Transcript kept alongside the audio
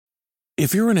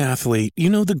If you're an athlete, you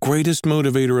know the greatest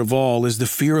motivator of all is the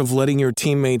fear of letting your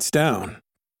teammates down.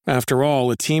 After all,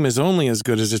 a team is only as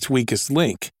good as its weakest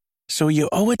link. So you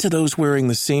owe it to those wearing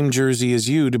the same jersey as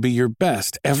you to be your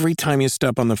best every time you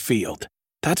step on the field.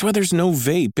 That's why there's no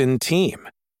vape in team.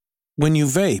 When you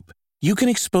vape, you can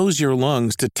expose your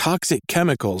lungs to toxic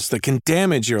chemicals that can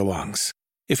damage your lungs.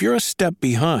 If you're a step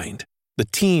behind, the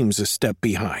team's a step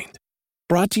behind.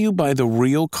 Brought to you by The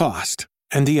Real Cost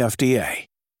and the FDA.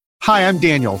 Hi, I'm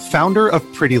Daniel, founder of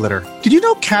Pretty Litter. Did you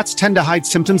know cats tend to hide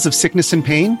symptoms of sickness and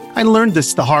pain? I learned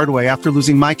this the hard way after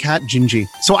losing my cat, Gingy.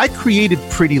 So I created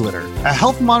Pretty Litter, a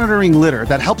health monitoring litter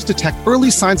that helps detect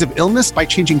early signs of illness by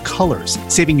changing colors,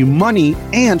 saving you money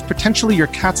and potentially your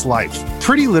cat's life.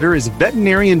 Pretty Litter is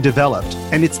veterinarian developed,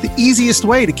 and it's the easiest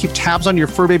way to keep tabs on your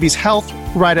fur baby's health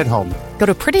right at home. Go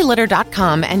to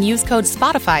prettylitter.com and use code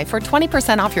SPOTIFY for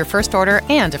 20% off your first order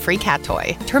and a free cat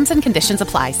toy. Terms and conditions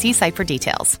apply. See site for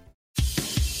details.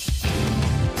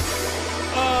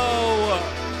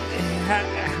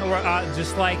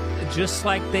 Just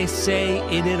like they say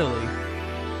in Italy,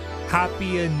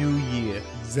 Happy a New Year.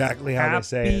 Exactly how they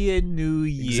say it. Happy a New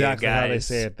Year, exactly guys. how they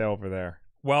say it over there.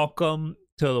 Welcome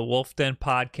to the Wolf Den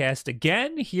podcast.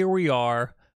 Again, here we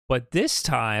are, but this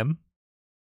time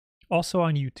also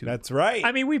on YouTube. That's right.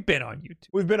 I mean, we've been on YouTube.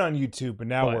 We've been on YouTube, but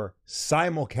now we're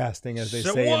simulcasting, as they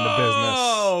say in the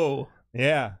Whoa! business.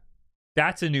 Yeah.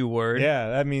 That's a new word. Yeah,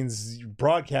 that means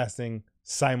broadcasting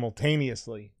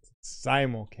simultaneously.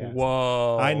 Simulcast.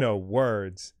 Whoa! I know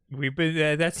words. We've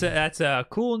been that's a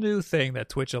cool new thing that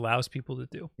Twitch allows people to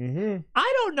do. Mm-hmm.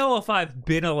 I don't know if I've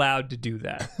been allowed to do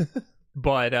that,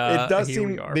 but it does here seem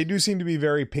we are. they do seem to be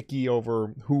very picky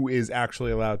over who is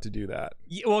actually allowed to do that.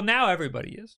 Yeah, well, now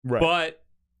everybody is, right? But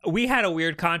we had a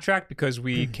weird contract because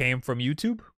we came from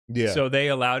YouTube, yeah. So they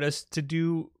allowed us to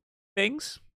do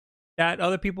things that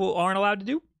other people aren't allowed to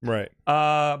do, right?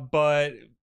 But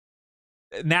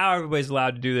now everybody's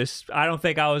allowed to do this. I don't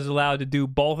think I was allowed to do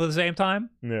both at the same time.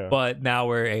 Yeah. But now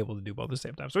we're able to do both at the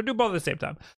same time. So we do both at the same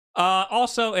time.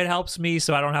 Also, it helps me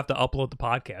so I don't have to upload the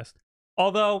podcast.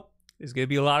 Although, there's going to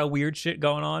be a lot of weird shit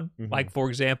going on. Mm-hmm. Like, for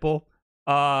example,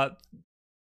 I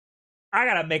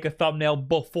got to make a thumbnail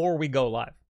before we go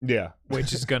live. Yeah.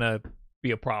 Which is going to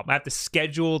be a problem. I have to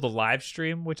schedule the live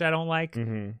stream, which I don't like.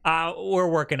 Mm-hmm. We're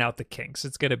working out the kinks.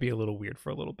 It's going to be a little weird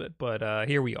for a little bit. But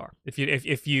here we are.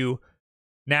 If you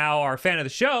now are a fan of the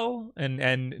show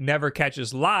and never catch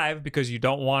us live because you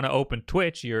don't want to open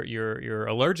Twitch, you're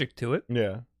allergic to it.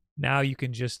 Yeah. Now you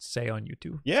can just say on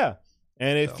YouTube. Yeah.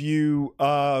 And if you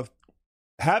have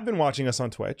been watching us on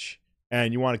Twitch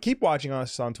and you want to keep watching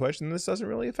us on Twitch, then this doesn't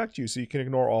really affect you, so you can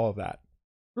ignore all of that.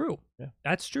 True. Yeah.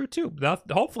 That's true too.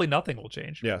 Hopefully nothing will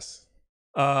change. Yes.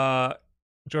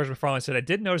 George McFarlane said, I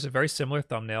did notice a very similar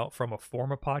thumbnail from a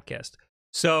former podcast.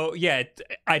 So, yeah,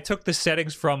 I took the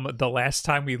settings from the last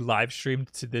time we live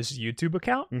streamed to this YouTube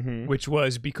account, which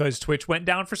was because Twitch went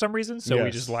down for some reason. So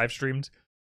we just live streamed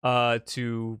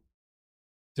to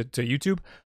YouTube.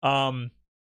 And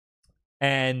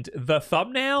the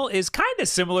thumbnail is kind of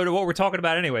similar to what we're talking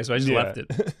about anyway, so I just left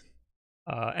it.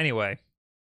 Anyway,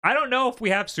 I don't know if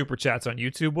we have super chats on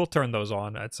YouTube. We'll turn those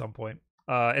on at some point.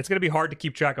 It's going to be hard to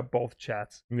keep track of both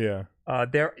chats. Yeah.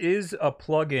 There is a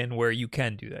plugin where you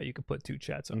can do that. You can put two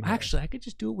chats on. Okay. Actually, I could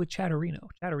just do it with Chatterino.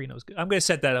 Chatterino's good. I'm going to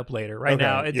set that up later. Right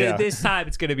now, this time,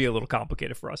 it's going to be a little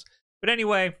complicated for us. But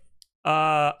anyway,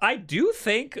 I do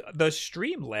think the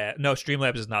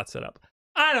Streamlabs is not set up.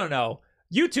 I don't know.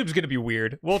 YouTube's going to be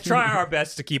weird. We'll try our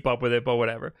best to keep up with it, but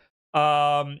whatever.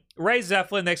 Ray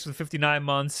Zeflin, next with 59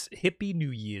 months. Hippie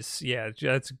New Year's. Yeah,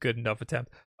 that's a good enough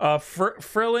attempt.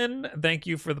 Frillin, thank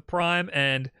you for the Prime.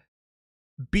 And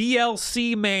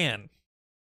BLC Man,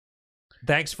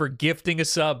 thanks for gifting a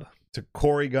sub. To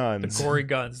Corey Guns.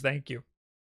 Thank you.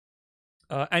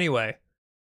 Anyway,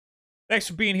 thanks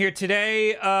for being here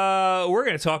today. We're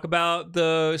going to talk about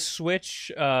the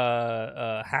Switch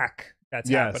hack that's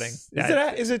happening.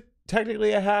 Is it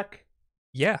technically a hack?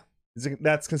 Yeah.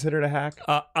 That's considered a hack?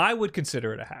 I would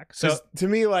consider it a hack. So to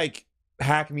me, like,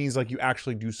 hack means like you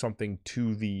actually do something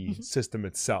to the system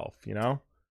itself, you know?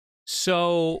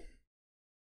 So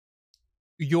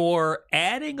you're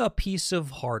adding a piece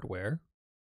of hardware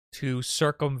to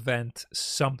circumvent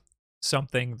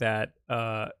something that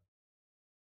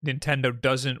Nintendo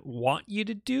doesn't want you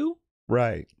to do.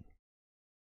 Right.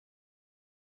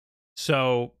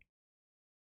 So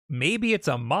maybe it's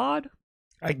a mod?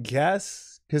 I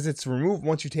guess, because it's removed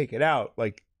once you take it out.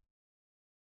 Like,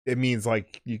 it means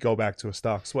like you go back to a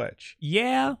stock Switch.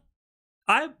 Yeah.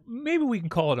 Maybe we can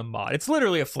call it a mod. It's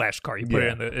literally a flash card. You put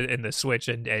it in the Switch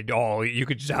and you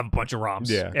could just have a bunch of ROMs.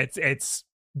 Yeah. It's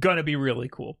gonna be really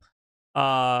cool.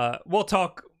 We'll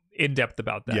talk in depth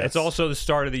about that. Yes. It's also the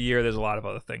start of the year. There's a lot of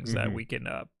other things that we can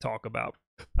talk about.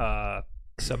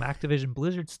 Some Activision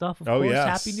Blizzard stuff, of course.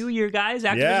 Yes. Happy New Year, guys.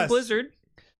 Activision Blizzard.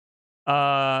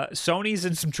 Sony's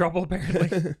in some trouble,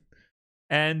 apparently.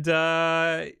 And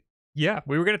yeah,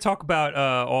 we were going to talk about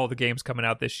all the games coming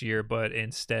out this year, but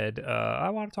instead, I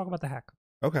want to talk about the hack.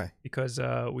 Okay. Because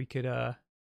we could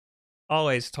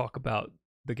always talk about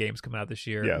the games coming out this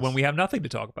year when we have nothing to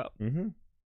talk about. Mm-hmm.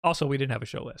 Also, we didn't have a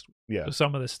show last week. Yeah. So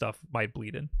some of this stuff might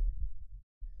bleed in.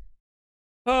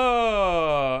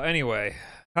 Oh, anyway.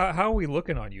 How are we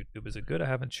looking on YouTube? Is it good? I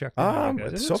haven't checked.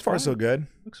 So far, so good.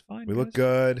 Looks fine. We look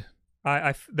good.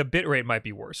 The bit rate might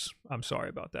be worse. I'm sorry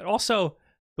about that. Also,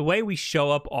 the way we show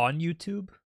up on YouTube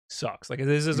sucks. Like,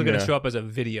 this isn't going to show up as a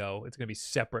video. It's going to be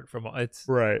separate from it's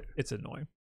right. It's annoying,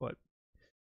 but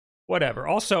whatever.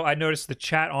 Also, I noticed the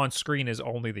chat on screen is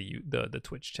only the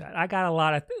Twitch chat. I got a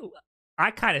lot of.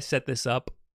 I kind of set this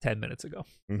up 10 minutes ago,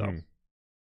 so.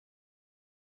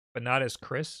 But not as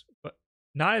crisp. But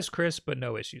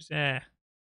no issues. I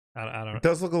don't know. It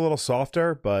does look a little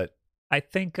softer, but I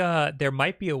think there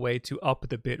might be a way to up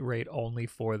the bit rate only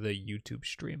for the YouTube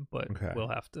stream, but we'll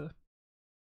have to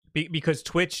because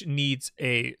Twitch needs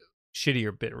a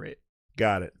shittier bit rate.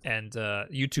 Got it. And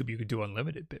YouTube, you could do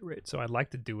unlimited bit rate, so I'd like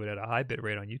to do it at a high bit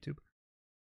rate on YouTube.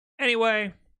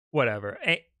 Anyway, whatever.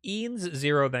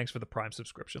 Eanes0, thanks for the Prime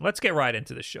subscription. Let's get right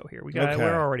into the show here.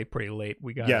 We're already pretty late.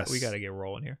 We got to get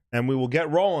rolling here. And we will get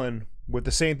rolling with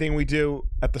the same thing we do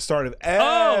at the start of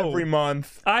every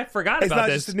month. I forgot about this. It's not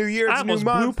just a new year, it's a new month.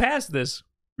 I almost blew past this.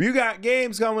 You got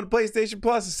games coming to PlayStation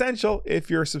Plus Essential if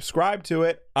you're subscribed to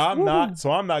it. I'm not,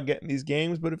 so I'm not getting these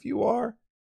games, but if you are,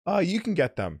 you can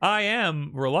get them. I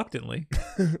am, reluctantly.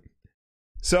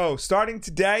 So, starting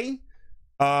today,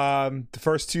 the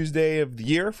first Tuesday of the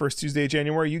year, first Tuesday of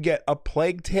January, you get A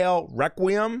Plague Tale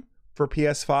Requiem for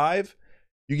PS5.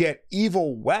 You get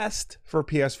Evil West for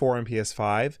PS4 and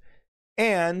PS5.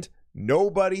 And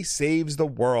Nobody Saves the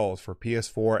World for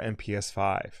PS4 and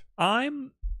PS5.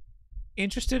 I'm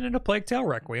interested in A Plague Tale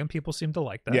Requiem. People seem to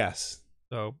like that. Yes.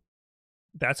 So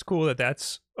that's cool that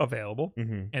that's available.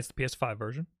 Mm-hmm. And it's the PS5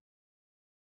 version.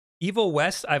 Evil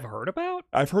West, I've heard about.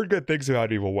 I've heard good things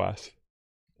about Evil West.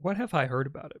 What have I heard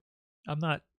about it? I'm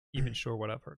not even sure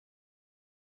what I've heard.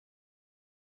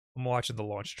 I'm watching the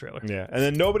launch trailer. Yeah, and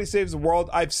then Nobody Saves the World.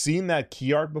 I've seen that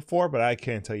key art before, but I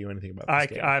can't tell you anything about this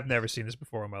game. I've never seen this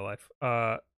before in my life.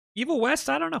 Evil West,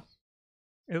 I don't know.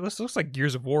 It looks like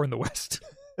Gears of War in the West.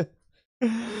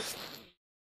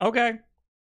 Okay.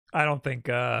 I don't think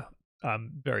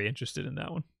I'm very interested in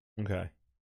that one. Okay.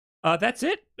 That's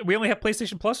it? We only have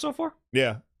PlayStation Plus so far?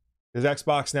 Yeah. Because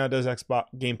Xbox now does Xbox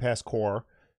Game Pass Core,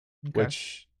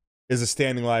 which is a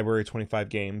standing library of 25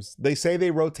 games. They say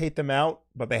they rotate them out,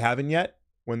 but they haven't yet.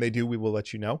 When they do, we will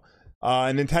let you know.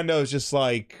 And Nintendo is just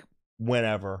like,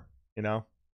 whenever, you know?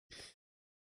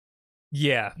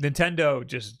 Yeah, Nintendo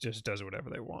just does whatever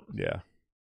they want. Yeah.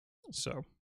 So,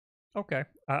 okay.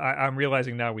 I'm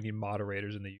realizing now we need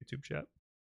moderators in the YouTube chat.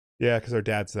 Yeah, because our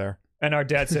dad's there. And our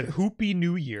dad said, Hoopy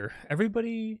New Year.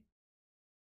 Everybody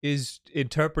is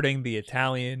interpreting the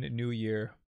Italian New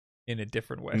Year in a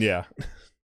different way. Yeah.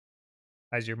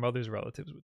 As your mother's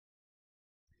relatives would.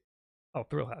 Oh,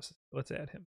 Thrill House. Let's add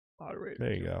him. Moderator.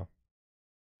 There you go.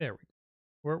 There we go.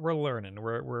 We're learning.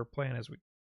 We're playing as we.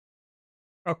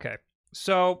 Okay.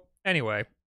 So anyway,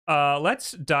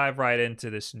 let's dive right into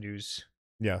this news.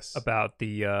 Yes. About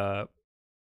the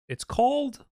it's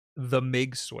called the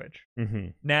Mig Switch. Mm-hmm.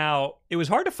 Now, it was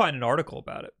hard to find an article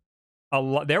about it.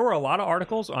 There were a lot of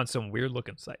articles on some weird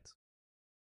looking sites.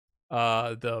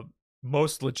 The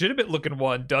most legitimate looking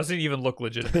one doesn't even look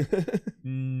legitimate.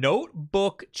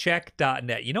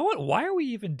 Notebookcheck.net. You know what? Why are we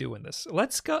even doing this?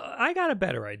 Let's go. I got a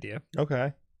better idea.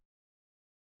 Okay.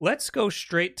 Let's go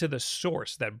straight to the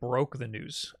source that broke the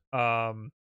news.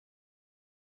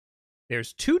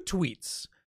 There's 2 tweets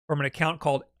from an account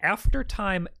called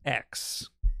Aftertime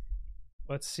X.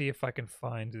 Let's see if I can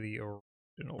find the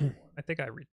original one. I think I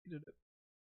retweeted it.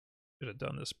 Should have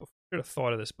done this before. Should have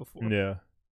thought of this before. Yeah.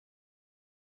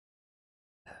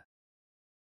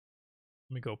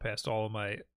 Let me go past all of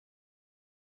my...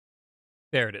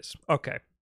 There it is. Okay.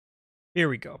 Here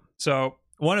we go. So,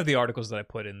 one of the articles that I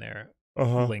put in there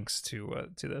links to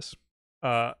this.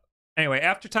 Anyway,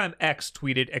 Aftertime X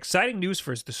tweeted, exciting news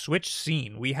for the Switch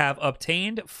scene. We have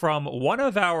obtained from one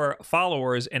of our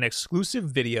followers an exclusive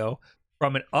video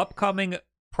from an upcoming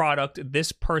product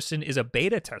this person is a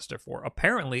beta tester for.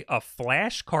 Apparently, a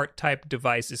flash cart type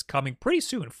device is coming pretty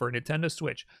soon for Nintendo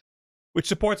Switch, which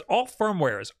supports all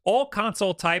firmwares, all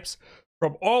console types,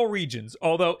 from all regions.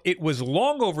 Although it was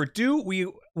long overdue, we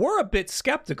were a bit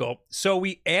skeptical, so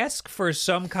we asked for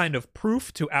some kind of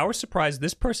proof. To our surprise,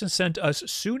 this person sent us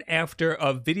soon after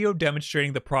a video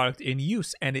demonstrating the product in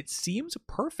use, and it seems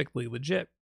perfectly legit.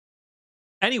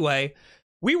 Anyway,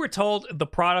 we were told the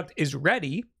product is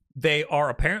ready. They are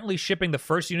apparently shipping the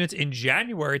first units in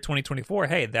January 2024.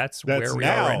 Hey, that's where we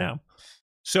are right now.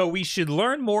 So we should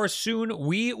learn more soon.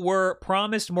 We were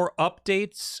promised more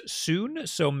updates soon,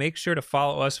 so make sure to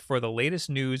follow us for the latest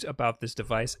news about this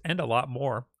device and a lot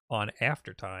more on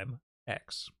Aftertime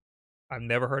X. I've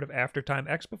never heard of Aftertime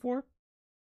X before.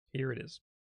 Here it is.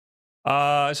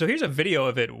 So here's a video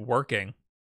of it working.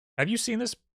 Have you seen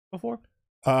this before?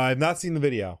 I've not seen the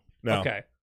video. No. Okay.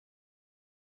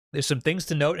 There's some things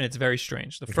to note, and it's very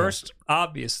strange. The first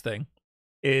obvious thing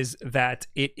is that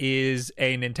it is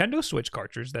a Nintendo Switch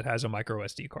cartridge that has a micro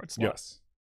SD card slot. Yes.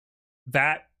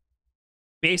 That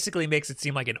basically makes it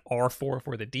seem like an R4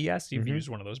 for the DS. You've used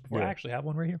one of those before. Yeah. I actually have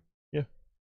one right here.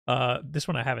 Yeah. This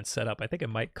one I haven't set up. I think it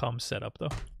might come set up,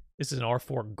 though. This is an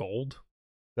R4 Gold.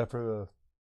 Is that for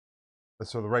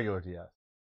the regular DS?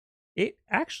 It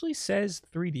actually says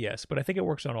 3DS, but I think it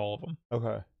works on all of them.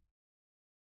 Okay.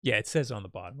 Yeah, it says on the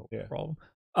bottom. Yeah. For all of them.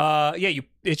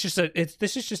 This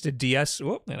is just a DS.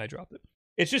 Whoop, and I dropped it.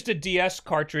 It's just a DS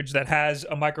cartridge that has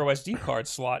a micro SD card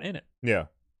slot in it. Yeah.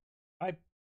 I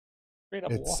straight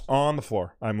up It's lost on the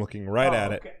floor. I'm looking right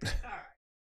at it.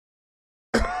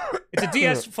 It's a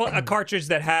DS a cartridge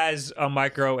that has a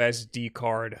micro SD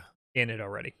card in it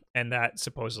already, and that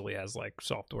supposedly has like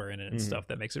software in it and stuff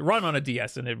that makes it run on a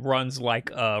DS, and it runs like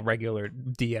a regular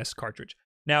DS cartridge.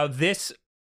 Now this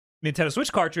Nintendo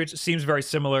Switch cartridge seems very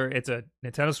similar. It's a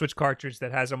Nintendo Switch cartridge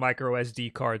that has a micro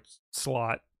SD card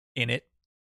slot in it.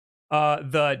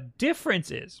 The difference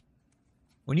is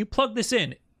when you plug this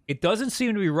in, it doesn't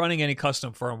seem to be running any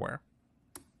custom firmware.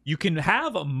 You can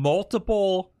have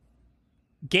multiple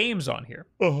games on here.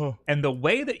 And the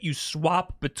way that you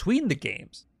swap between the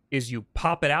games is you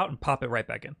pop it out and pop it right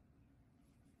back in.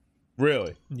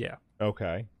 Really? Yeah.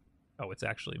 Okay. Oh, it's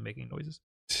actually making noises.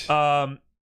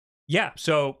 Yeah,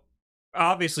 so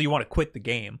obviously you want to quit the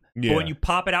game. Yeah. But when you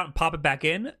pop it out and pop it back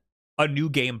in, a new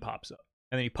game pops up.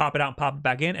 And then you pop it out and pop it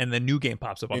back in, and the new game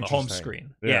pops up on the home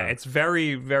screen. Yeah, it's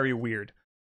very, very weird.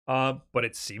 But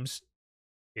it seems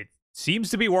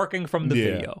to be working from the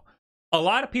video. A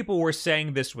lot of people were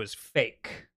saying this was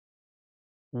fake.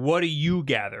 What do you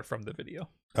gather from the video?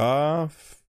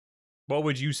 What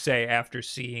would you say after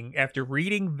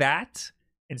reading that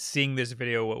and seeing this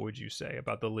video? What would you say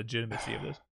about the legitimacy of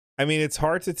this? I mean, it's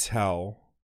hard to tell.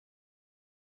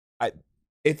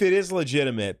 If it is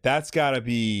legitimate, that's got to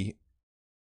be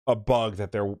a bug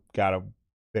that they're got to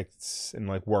fix and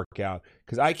like work out.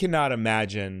 Because I cannot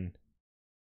imagine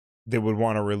they would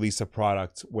want to release a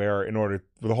product where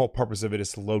the whole purpose of it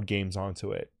is to load games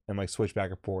onto it and like switch back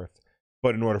and forth.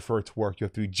 But in order for it to work, you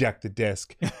have to eject the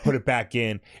disc, put it back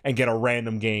in, and get a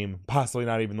random game, possibly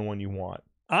not even the one you want.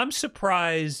 I'm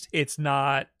surprised it's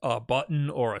not a button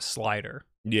or a slider.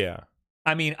 Yeah.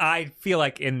 I mean, I feel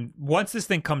like once this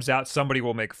thing comes out, somebody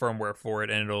will make firmware for it,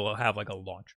 and it'll have like a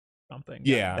launch or something.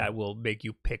 Yeah. That will make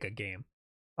you pick a game.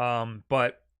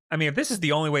 But I mean, if this is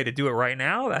the only way to do it right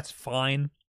now, that's fine.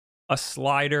 A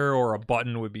slider or a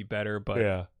button would be better, but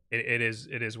yeah. It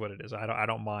is what it is. I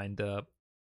don't mind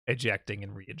ejecting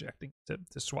and re-ejecting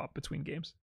to swap between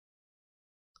games.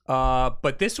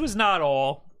 But this was not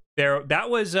all. That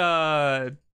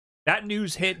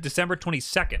news hit December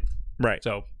 22nd. Right.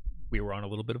 So we were on a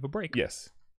little bit of a break.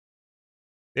 Yes.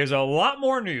 There's a lot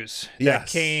more news that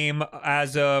came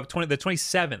as of the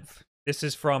 27th. This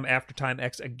is from Aftertime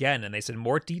X again, and they said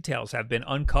more details have been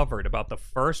uncovered about the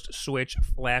first Switch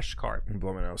flash card.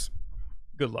 Blow my nose.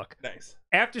 Good luck. Nice.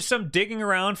 After some digging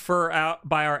around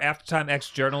by our Aftertime X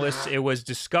journalists, it was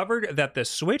discovered that the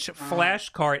Switch flash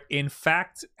card, in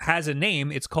fact, has a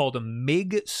name. It's called a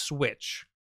Mig Switch.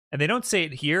 And they don't say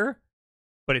it here,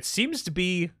 but it seems to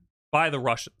be by the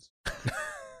Russians.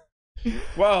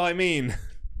 Well, I mean...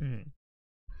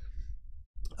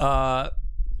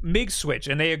 Mig Switch,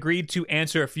 and they agreed to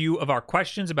answer a few of our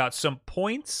questions about some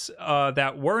points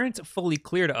that weren't fully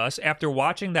clear to us after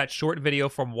watching that short video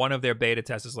from one of their beta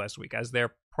testers last week. As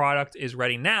their product is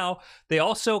ready now, they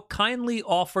also kindly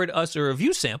offered us a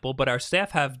review sample, but our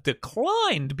staff have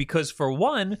declined because, for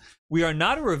one, we are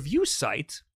not a review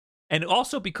site, and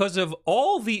also because of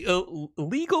all the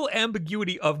legal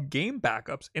ambiguity of game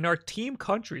backups in our team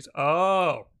countries.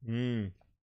 So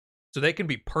they can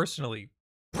be personally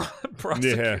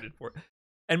prosecuted for it.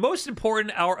 And most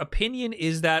important, our opinion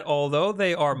is that although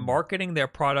they are marketing their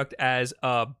product as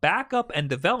a backup and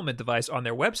development device on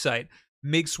their website,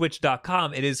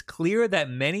 MigSwitch.com, it is clear that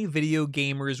many video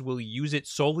gamers will use it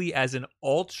solely as an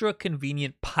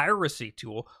ultra-convenient piracy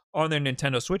tool on their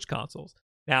Nintendo Switch consoles.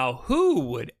 Now, who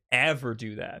would ever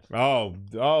do that?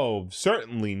 Oh,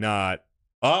 certainly not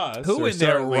us. Who in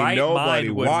their right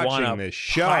mind would want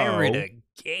to pirate a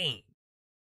game?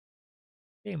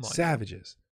 Game on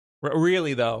Savages.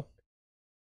 Really, though,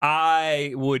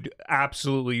 I would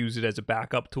absolutely use it as a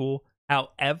backup tool.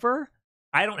 However,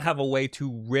 I don't have a way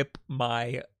to rip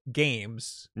my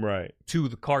games to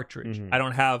the cartridge. I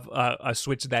don't have a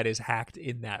Switch that is hacked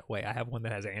in that way. I have one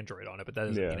that has Android on it, but that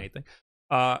doesn't mean anything.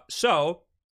 So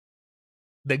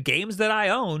the games that I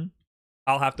own,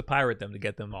 I'll have to pirate them to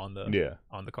get them on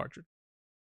the cartridge.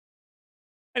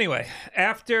 Anyway,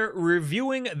 after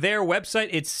reviewing their website,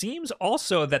 it seems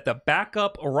also that the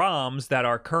backup ROMs that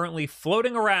are currently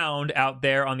floating around out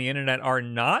there on the internet are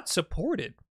not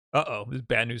supported. Uh-oh, this is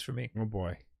bad news for me. Oh,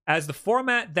 boy. As the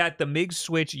format that the Mig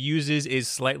Switch uses is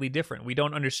slightly different. We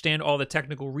don't understand all the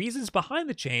technical reasons behind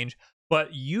the change,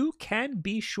 but you can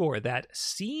be sure that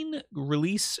scene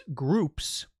release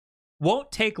groups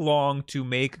won't take long to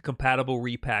make compatible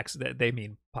repacks. That they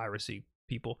mean piracy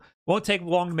people. Won't take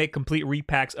long to make complete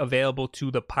repacks available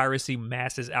to the piracy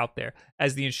masses out there,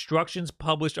 as the instructions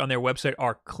published on their website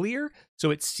are clear,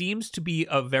 so it seems to be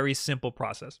a very simple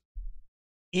process.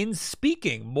 In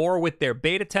speaking more with their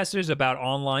beta testers about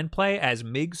online play, as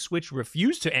Mig Switch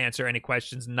refused to answer any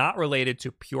questions not related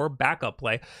to pure backup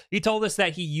play, he told us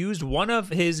that he used one of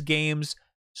his game's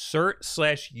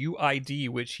cert/UID,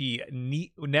 which he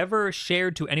never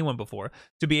shared to anyone before,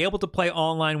 to be able to play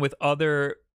online with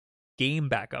other game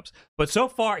backups. But so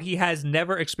far, he has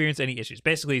never experienced any issues.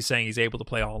 Basically, he's saying he's able to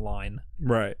play online.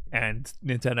 Right. And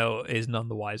Nintendo is none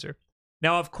the wiser.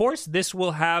 Now, of course, this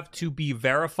will have to be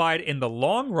verified in the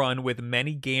long run with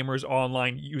many gamers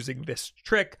online using this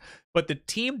trick, but the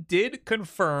team did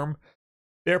confirm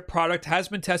their product has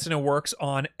been tested and works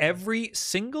on every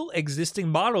single existing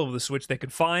model of the Switch they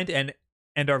could find, and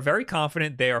are very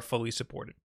confident they are fully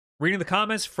supported. Reading the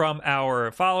comments from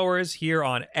our followers here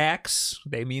on X,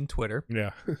 they mean Twitter. Yeah.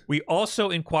 We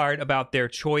also inquired about their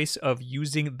choice of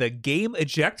using the game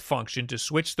eject function to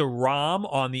switch the ROM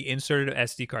on the inserted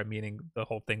SD card, meaning the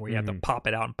whole thing where you have to pop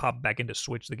it out and pop it back in to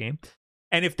switch the game.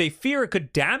 And if they fear it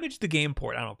could damage the game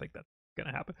port, I don't think that's going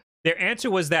to happen. Their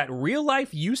answer was that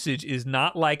real-life usage is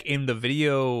not like in the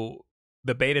video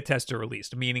the beta tester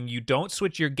released, meaning you don't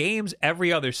switch your games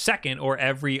every other second or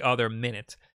every other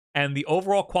minute. And the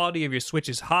overall quality of your Switch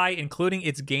is high, including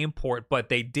its game port, but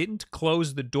they didn't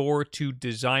close the door to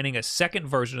designing a second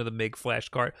version of the MIG flash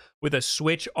cart with a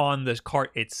switch on the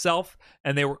cart itself.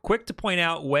 And they were quick to point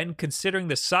out, when considering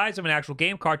the size of an actual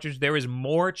game cartridge, there is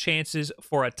more chances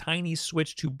for a tiny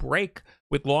Switch to break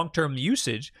with long-term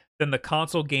usage than the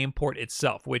console game port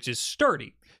itself, which is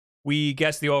sturdy. We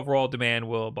guess the overall demand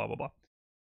will blah, blah, blah.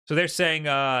 So they're saying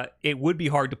it would be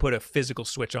hard to put a physical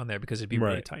Switch on there because it'd be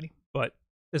really tiny. But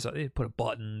put a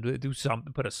button, do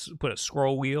something, put a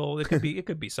scroll wheel. It could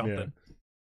be something.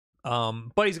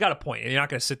 But he's got a point. You're not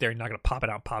going to sit there. You're not going to pop it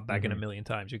out, pop back in a million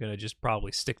times. You're going to just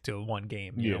probably stick to one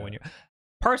game. You know, when you're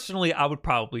personally, I would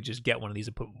probably just get one of these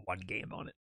and put one game on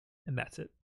it, and that's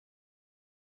it.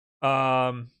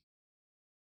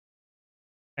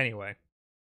 Anyway.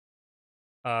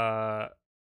 Oh,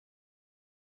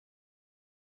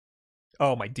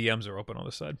 my DMs are open on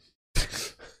the side.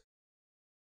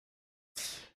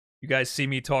 You guys see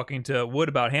me talking to Wood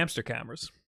about hamster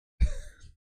cameras.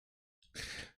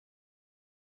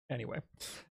 Anyway.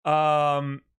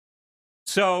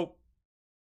 So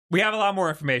we have a lot more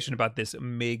information about this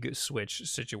Mig Switch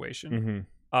situation.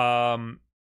 I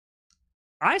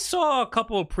saw a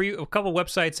couple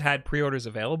websites had pre-orders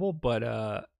available, but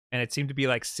and it seemed to be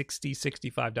like $60,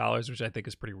 $65, which I think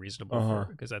is pretty reasonable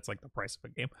because that's like the price of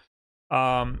a game.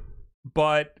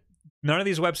 But none of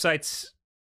these websites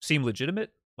seem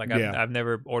legitimate. Like I've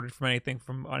never ordered from anything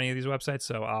from any of these websites,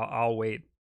 so I'll wait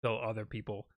till other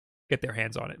people get their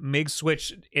hands on it. Mig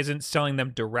Switch isn't selling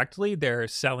them directly; they're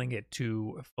selling it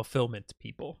to fulfillment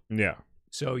people. Yeah.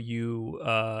 So you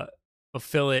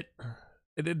fulfill it.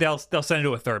 They'll send it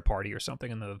to a third party or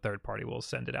something, and then the third party will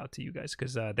send it out to you guys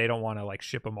because they don't want to like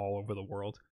ship them all over the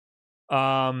world.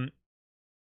 I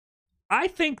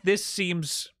think this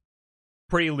seems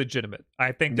pretty legitimate.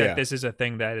 I think that this is a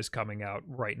thing that is coming out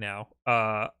right now.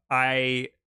 I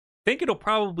think it'll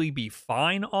probably be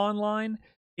fine online.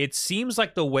 It seems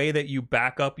like the way that you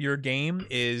back up your game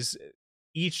is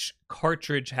each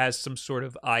cartridge has some sort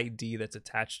of ID that's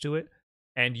attached to it,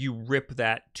 and you rip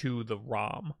that to the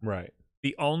ROM. Right.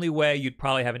 The only way you'd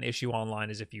probably have an issue online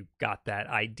is if you got that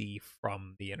ID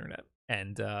from the internet.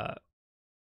 And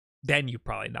then you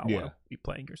probably not want to be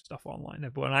playing your stuff online.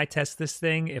 But when I test this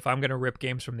thing, if I'm gonna rip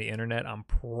games from the internet, I'm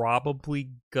probably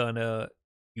gonna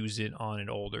use it on an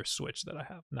older Switch that I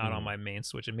have, not on my main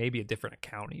Switch, and maybe a different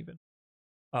account even.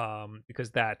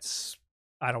 Because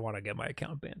I don't want to get my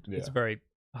account banned. It's a very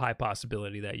high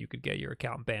possibility that you could get your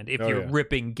account banned if you're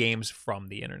ripping games from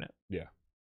the internet. Yeah.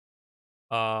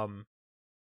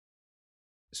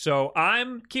 So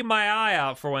I'm keeping my eye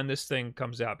out for when this thing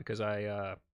comes out because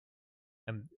I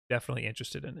am definitely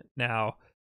interested in it. Now,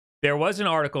 there was an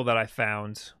article that I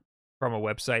found from a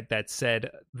website that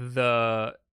said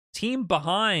the team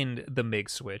behind the Mig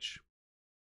Switch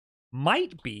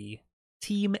might be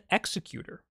Team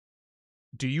Executor.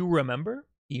 Do you remember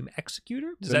Team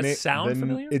Executor? Does that sound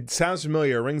familiar? It sounds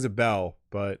familiar. It rings a bell,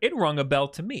 but it rung a bell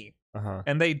to me. Uh-huh.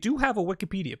 And they do have a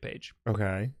Wikipedia page.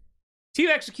 Okay. Team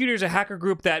Executor is a hacker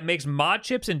group that makes mod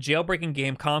chips and jailbreaking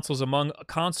game consoles among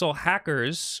console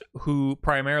hackers who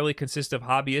primarily consist of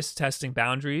hobbyists testing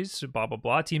boundaries, blah, blah,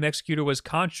 blah. Team Executor was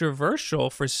controversial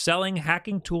for selling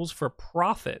hacking tools for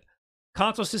profit.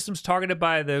 Console systems targeted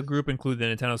by the group include the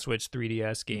Nintendo Switch,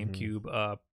 3DS, GameCube,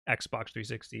 Xbox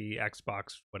 360,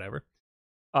 Xbox, whatever.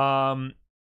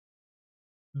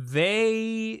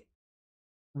 They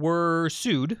were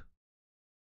sued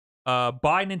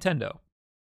by Nintendo.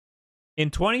 In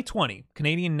 2020,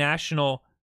 Canadian national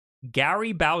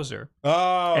Gary Bowser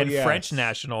and French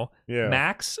national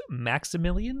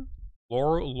Maximilian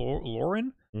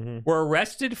Lauren were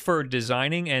arrested for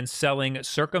designing and selling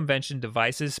circumvention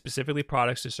devices, specifically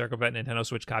products to circumvent Nintendo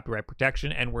Switch copyright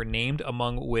protection, and were named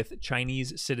among with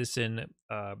Chinese citizen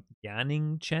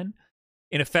Yanning Chen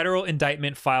in a federal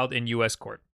indictment filed in U.S.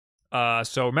 court.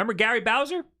 So remember Gary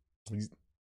Bowser?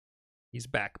 He's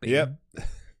back, baby. Yep.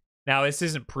 Now, this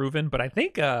isn't proven, but I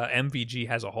think MVG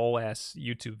has a whole ass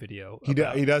YouTube video. He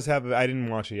does have. I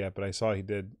didn't watch it yet, but I saw he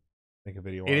did make a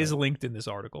video. It is linked in this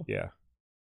article. Yeah.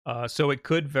 So it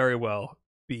could very well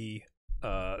be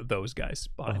those guys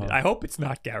behind it. I hope it's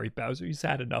not Gary Bowser. He's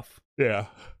had enough. Yeah.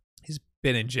 He's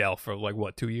been in jail for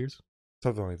 2 years?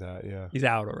 Something like that. Yeah. He's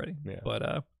out already. Yeah.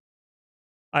 But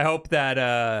I hope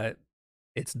that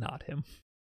it's not him.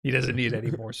 He doesn't need any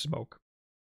more smoke.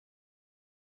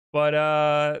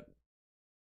 But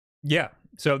yeah,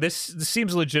 so this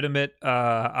seems legitimate.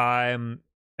 I'm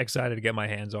excited to get my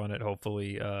hands on it.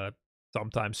 Hopefully,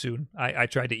 sometime soon. I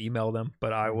tried to email them,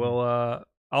 but I will.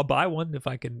 I'll buy one if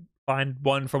I can find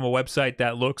one from a website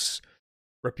that looks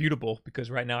reputable. Because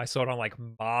right now I saw it on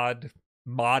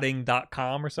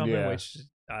modding.com or something, which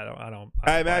I don't.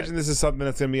 I imagine this is something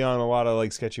that's gonna be on a lot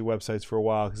of sketchy websites for a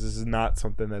while because this is not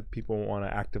something that people want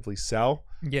to actively sell.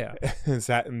 Yeah, is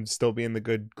that and still be in the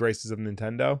good graces of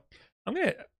Nintendo? I'm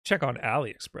gonna check on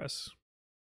AliExpress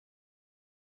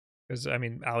because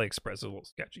AliExpress is a little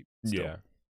sketchy. Still.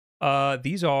 Yeah.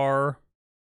 These are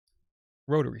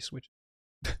rotary switches,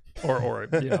 or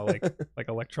like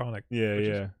electronic. Yeah,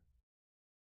 switches.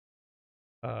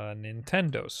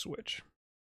 Nintendo Switch.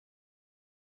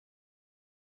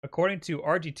 According to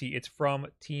RGT, it's from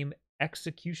Team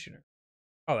Executioner.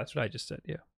 Oh, that's what I just said.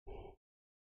 Yeah.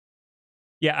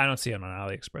 Yeah, I don't see it on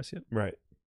AliExpress yet. Right.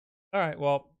 All right.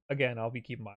 Well, again, I'll be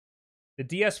keeping my. The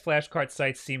DS flashcard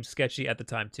sites seemed sketchy at the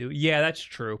time too. Yeah, that's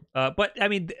true. But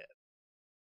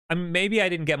maybe I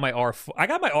didn't get my R4. I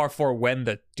got my R4 when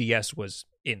the DS was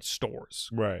in stores.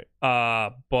 Right.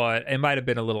 But it might have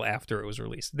been a little after it was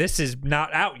released. This is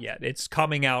not out yet. It's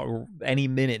coming out any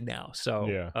minute now. So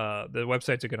the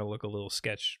websites are going to look a little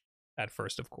sketch at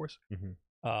first, of course.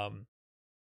 Mm-hmm.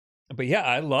 But yeah,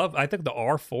 I think the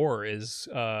R4 is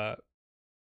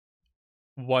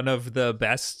one of the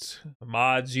best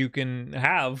mods you can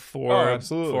have for a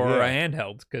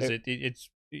handheld because it's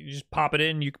you just pop it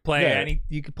in. You can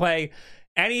play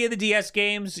any of the DS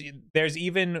games. There's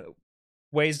even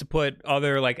ways to put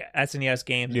other SNES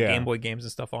games, and Game Boy games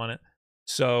and stuff on it.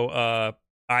 So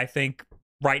I think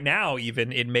right now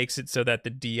even it makes it so that the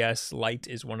DS Lite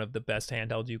is one of the best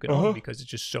handhelds you can own because it's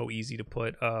just so easy to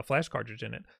put a flash cartridge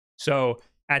in it. So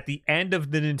at the end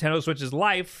of the Nintendo Switch's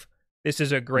life, this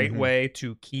is a great way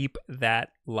to keep that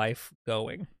life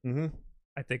going. Mm-hmm.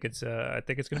 I think it's going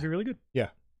to be really good. Yeah,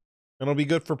 and it'll be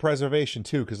good for preservation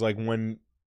too, because when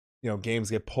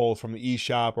games get pulled from the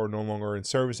eShop or no longer in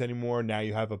service anymore, now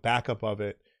you have a backup of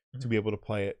it to be able to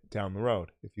play it down the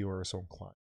road if you were so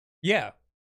inclined. Yeah,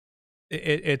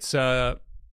 it's a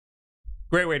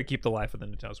great way to keep the life of the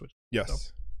Nintendo Switch. Yes.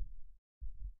 So.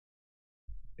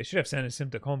 They should have sentenced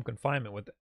him to home confinement with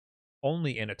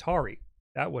only an Atari.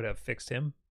 That would have fixed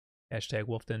him. #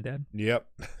 Wolf Den Dead. Yep.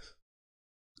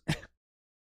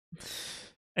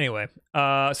 Anyway,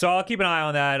 so I'll keep an eye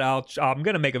on that. I'm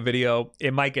gonna make a video.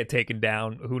 It might get taken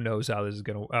down. Who knows how this is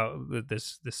gonna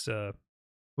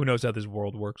who knows how this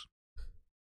world works.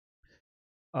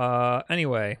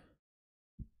 Anyway,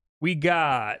 we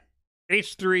got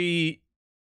H3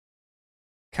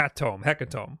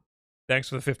 Hecatomb. Thanks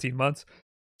for the 15 months.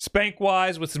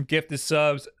 Spankwise with some gifted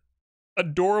subs.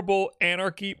 Adorable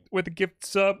Anarchy with a gift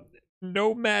sub.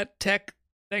 Nomad Tech,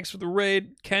 thanks for the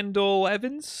raid. Kendall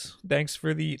Evans, thanks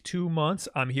for the 2 months.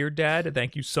 I'm here, Dad.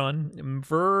 Thank you, son.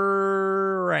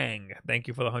 Verang, thank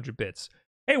you for the 100 bits.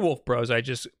 Hey, Wolf Bros, I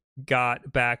just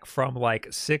got back from like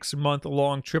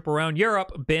 6-month-long trip around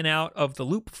Europe. Been out of the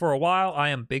loop for a while. I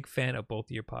am a big fan of both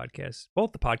of your podcasts.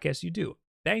 Both the podcasts you do.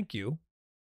 Thank you.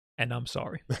 And I'm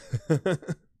sorry.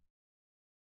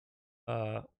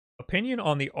 Opinion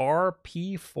on the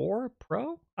RP4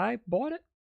 Pro? I bought it.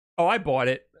 I bought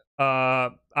it.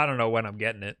 I don't know when I'm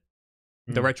getting it.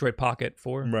 The Retroid Pocket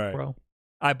 4 Pro.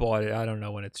 I bought it. I don't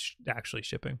know when it's actually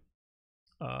shipping.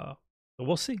 So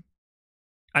we'll see.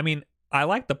 I mean, I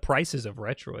like the prices of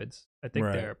Retroids. I think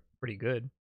they're pretty good.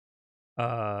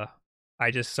 I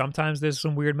just sometimes there's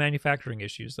some weird manufacturing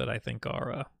issues that I think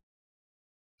are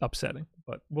upsetting,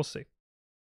 but we'll see.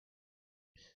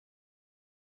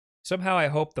 Somehow I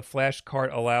hope the flash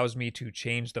card allows me to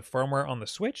change the firmware on the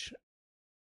Switch.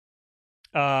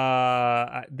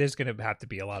 There's going to have to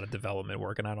be a lot of development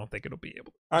work, and I don't think it'll be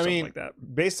able to do something like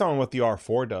that. Based on what the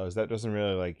R4 does, that doesn't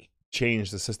really like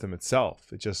change the system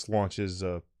itself. It just launches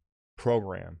a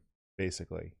program,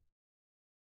 basically.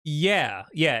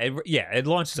 It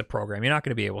launches a program. You're not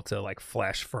going to be able to like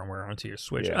flash firmware onto your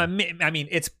Switch. I mean,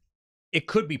 it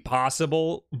could be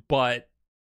possible, but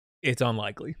it's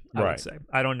unlikely, I would say.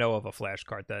 I don't know of a flash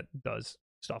card that does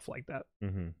stuff like that.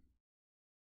 Mm-hmm.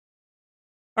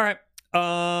 All right.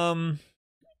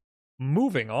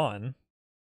 Moving on.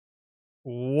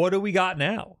 What do we got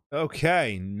now?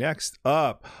 Okay, next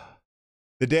up.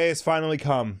 The day has finally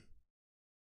come.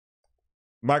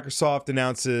 Microsoft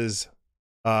announces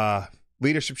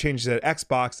leadership changes at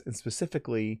Xbox, and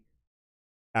specifically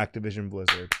Activision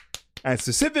Blizzard. And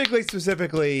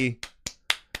specifically,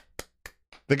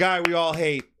 the guy we all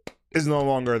hate is no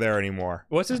longer there anymore.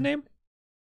 What's his name?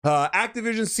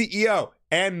 Activision CEO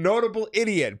and notable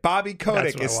idiot Bobby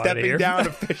Kotick is stepping down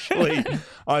officially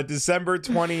on December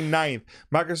 29th.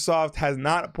 Microsoft has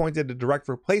not appointed a direct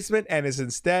replacement and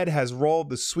instead has rolled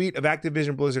the suite of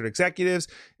Activision Blizzard executives,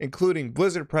 including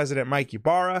Blizzard President Mike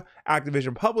Ybarra,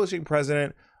 Activision Publishing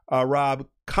President Rob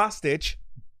Kostich,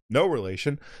 no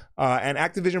relation, and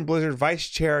Activision Blizzard Vice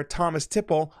Chair Thomas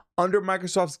Tipple under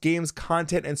Microsoft's Games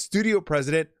Content and Studio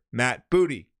President Matt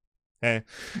Booty.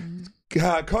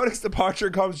 Kotick's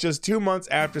departure comes just 2 months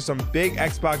after some big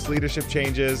Xbox leadership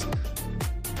changes.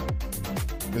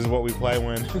 This is what we play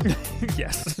when...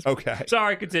 Yes. Okay.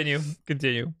 Sorry, continue.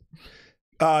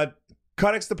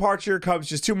 Kotick's departure comes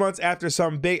just 2 months after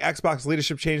some big Xbox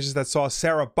leadership changes that saw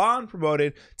Sarah Bond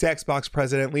promoted to Xbox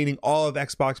president, leading all of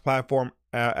Xbox platform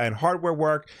and hardware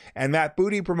work, and Matt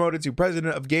Booty promoted to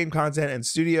president of game content and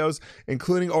studios,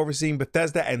 including overseeing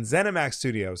Bethesda and ZeniMax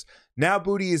Studios. Now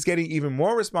Booty is getting even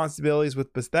more responsibilities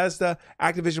with Bethesda,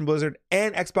 Activision Blizzard,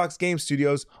 and Xbox Game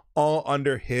Studios all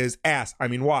under his ass. I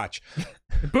mean, watch.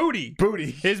 Booty.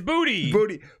 His booty.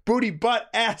 Booty, butt,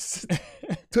 ass,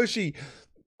 tushy.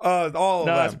 All of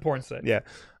them. That's a porn site. Yeah.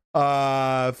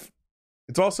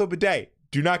 It's also bidet.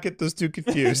 Do not get those two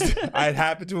confused. It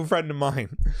happened to a friend of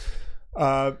mine.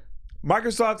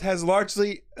 Microsoft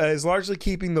is largely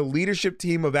keeping the leadership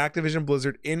team of Activision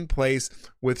Blizzard in place,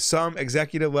 with some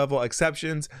executive level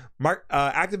exceptions.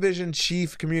 Activision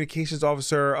Chief Communications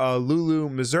Officer Lulu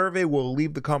Meserve will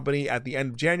leave the company at the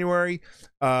end of January.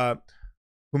 Humam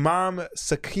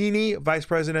Sakini, Vice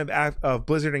President of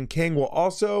Blizzard and King, will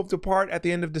also depart at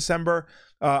the end of December.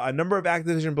 A number of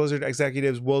Activision Blizzard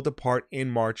executives will depart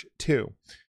in March too.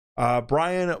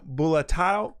 Brian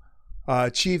Bulatao,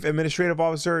 Chief Administrative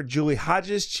Officer, Julie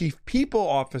Hodges, Chief People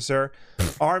Officer,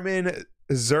 Armin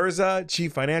Zerza,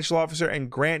 Chief Financial Officer, and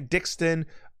Grant Dixon,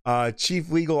 Chief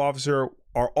Legal Officer,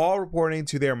 are all reporting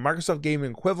to their Microsoft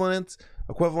gaming equivalents.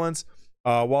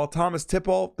 While Thomas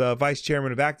Tipple, the Vice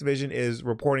Chairman of Activision, is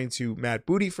reporting to Matt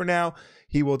Booty for now.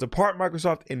 He will depart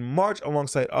Microsoft in March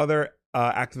alongside other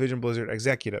Activision Blizzard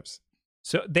executives.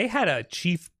 So they had a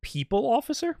Chief People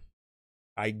Officer?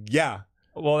 Yeah.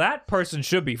 Well, that person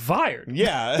should be fired.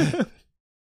 Yeah.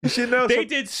 You should know. They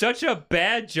did such a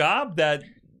bad job that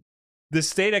the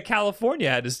state of California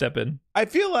had to step in. I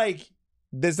feel like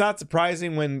it's not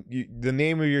surprising when the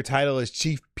name of your title is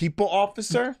Chief People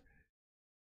Officer.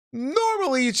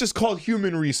 Normally, it's just called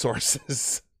Human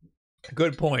Resources.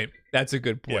 Good point. That's a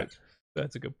good point.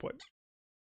 That's a good point.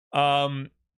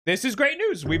 This is great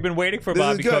news. We've been waiting for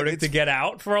Bobby Kotick to get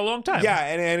out for a long time. Yeah,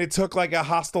 and it took like a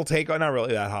hostile takeover. Not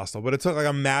really that hostile, but it took like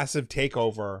a massive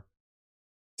takeover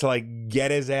to like get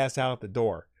his ass out the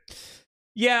door.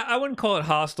 Yeah, I wouldn't call it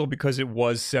hostile because it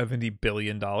was $70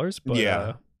 billion, but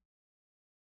yeah.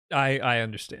 I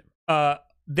understand.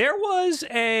 There was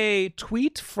a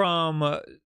tweet from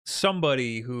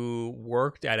somebody who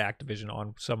worked at Activision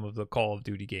on some of the Call of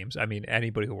Duty games. I mean,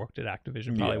 anybody who worked at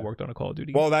Activision probably worked on a Call of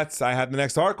Duty game. Well, I had the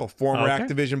next article. Former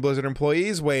Activision Blizzard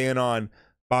employees weigh in on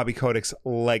Bobby Kotick's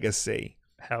legacy.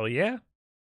 Hell yeah.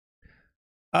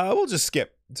 We'll just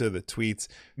skip to the tweets.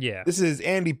 Yeah. This is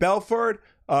Andy Belford.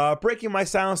 Breaking my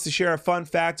silence to share a fun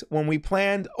fact. When we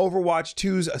planned Overwatch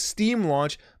 2's Steam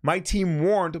launch, my team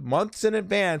warned months in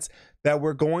advance that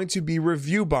we're going to be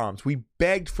review bombed. We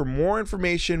begged for more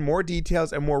information, more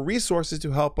details, and more resources to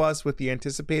help us with the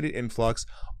anticipated influx,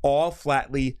 all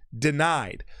flatly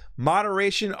denied.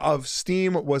 Moderation of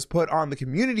Steam was put on the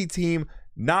community team,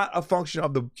 not a function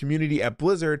of the community at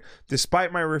Blizzard,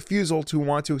 despite my refusal to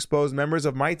want to expose members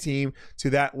of my team to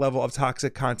that level of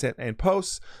toxic content and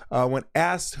posts. When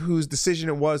asked whose decision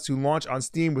it was to launch on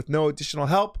Steam with no additional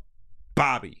help,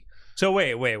 Bobby. So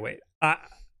wait.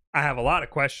 I have a lot of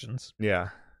questions. Yeah.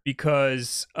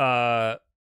 Because, all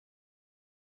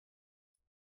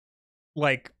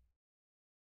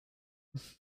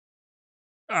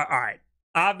right.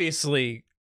 Obviously,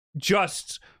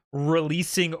 just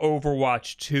releasing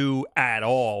Overwatch 2 at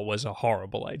all was a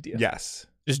horrible idea. Yes.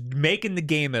 Just making the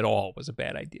game at all was a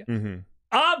bad idea. Mm-hmm.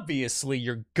 Obviously,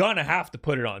 you're gonna have to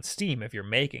put it on Steam if you're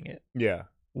making it. Yeah.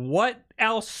 What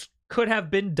else could have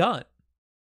been done?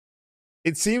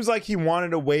 It seems like he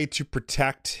wanted a way to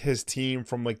protect his team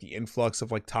from like the influx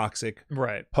of like toxic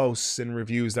posts and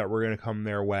reviews that were going to come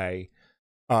their way.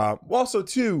 Also,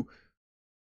 too,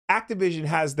 Activision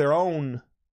has their own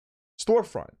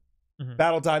storefront,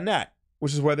 Battle.net,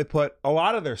 which is where they put a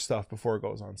lot of their stuff before it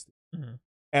goes on Steam. Mm-hmm.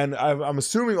 And I'm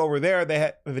assuming over there they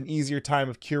have an easier time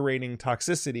of curating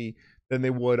toxicity than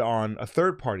they would on a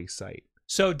third-party site.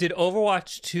 So did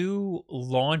Overwatch 2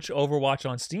 launch Overwatch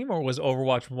on Steam, or was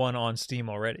Overwatch 1 on Steam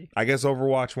already? I guess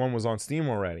Overwatch 1 was on Steam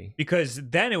already. Because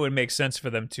then it would make sense for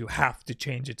them to have to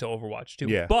change it to Overwatch 2.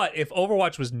 Yeah. But if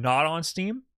Overwatch was not on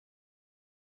Steam,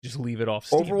 just leave it off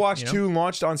Steam. Overwatch 2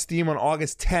 launched on Steam on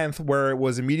August 10th, where it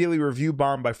was immediately review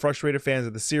bombed by frustrated fans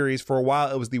of the series. For a while,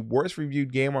 it was the worst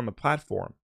reviewed game on the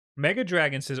platform. Mega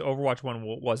Dragon says Overwatch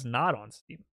 1 was not on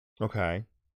Steam. Okay.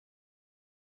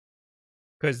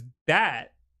 Because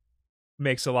that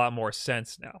makes a lot more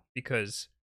sense now. Because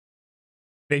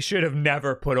they should have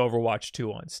never put Overwatch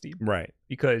 2 on Steam. Right.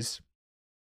 Because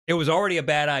it was already a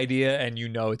bad idea, and you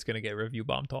know it's going to get review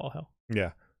bombed to all hell.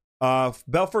 Yeah.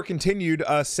 Belfer continued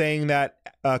saying that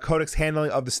Kotick's handling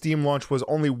of the Steam launch was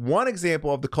only one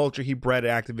example of the culture he bred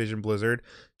at Activision Blizzard.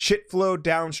 Shit flowed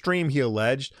downstream, he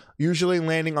alleged, usually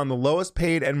landing on the lowest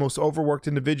paid and most overworked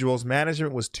individuals.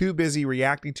 Management was too busy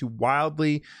reacting to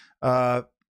wildly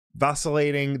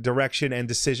vacillating direction and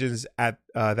decisions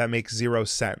that make zero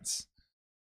sense.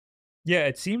 Yeah,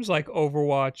 it seems like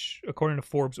Overwatch, according to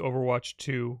Forbes, Overwatch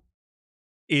 2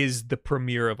 is the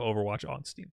premiere of Overwatch on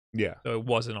Steam. Yeah. So it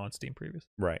wasn't on Steam previously.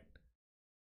 Right.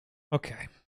 Okay.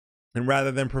 And rather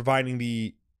than providing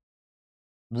the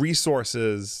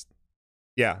resources,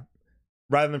 necessary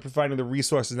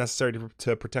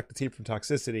to protect the team from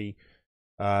toxicity,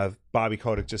 Bobby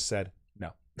Kotick just said,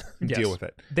 no, deal with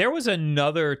it. There was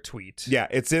another tweet. Yeah,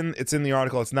 it's in the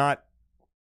article. It's not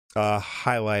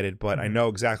highlighted, but I know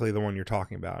exactly the one you're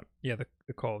talking about. Yeah, the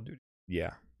Call of Duty.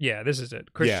 Yeah. Yeah, this is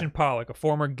it. Christian Pollock, a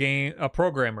former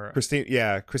programmer.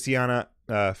 Christina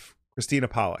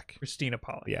Pollock. Christina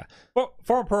Pollock. Yeah.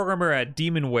 Former programmer at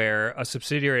Demonware, a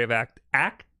subsidiary of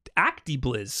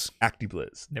ActiBliz.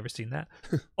 ActiBliz. Never seen that.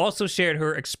 Also shared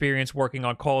her experience working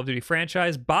on Call of Duty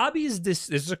franchise. This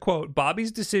is a quote.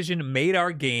 Bobby's decisions made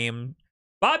our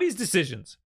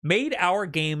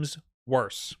games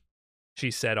worse, she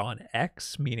said on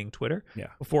X, meaning Twitter,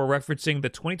 before referencing the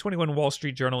 2021 Wall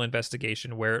Street Journal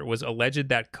investigation where it was alleged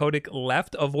that Kotick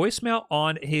left a voicemail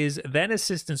on his then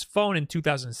assistant's phone in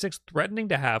 2006 threatening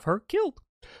to have her killed.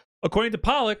 According to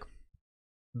Pollock,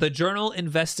 the Journal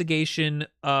investigation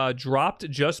dropped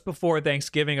just before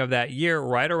Thanksgiving of that year,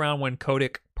 right around when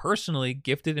Kotick personally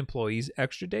gifted employees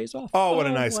extra days off. Oh, what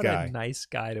a nice guy. What a nice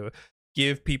guy to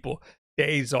give people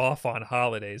days off on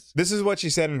holidays. This is what she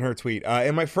said in her tweet.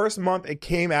 In my first month, it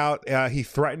came out he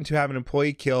threatened to have an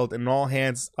employee killed, and in all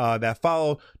hands that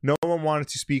followed, no one wanted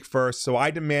to speak first, so I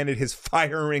demanded his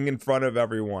firing in front of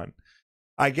everyone.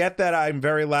 I get that I'm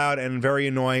very loud and very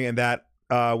annoying, and that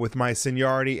with my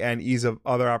seniority and ease of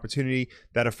other opportunity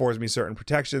that affords me certain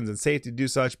protections and safety to do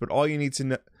such. But all you need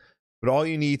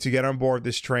to get on board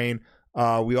this train,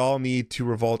 we all need to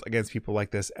revolt against people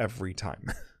like this every time.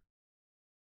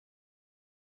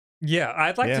 Yeah,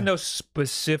 I'd like to know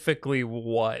specifically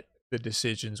what the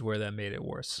decisions were that made it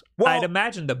worse. Well, I'd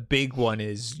imagine the big one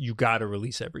is you got to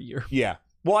release every year. Yeah.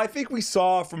 Well, I think we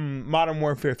saw from Modern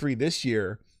Warfare 3 this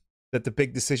year that the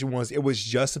big decision was it was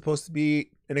just supposed to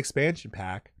be an expansion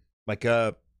pack, like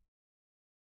a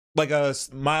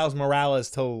Miles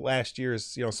Morales till last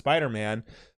year's Spider-Man,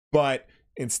 but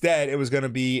instead it was going to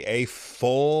be a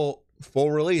full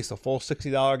release, a full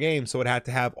 $60 game. So it had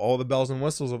to have all the bells and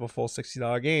whistles of a full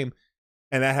 $60 game,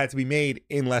 and that had to be made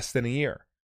in less than a year.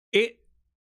 It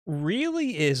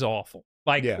really is awful.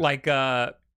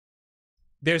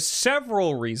 There's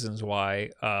several reasons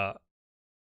why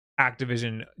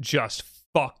Activision just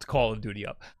fucked Call of Duty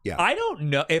up. Yeah. I don't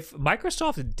know if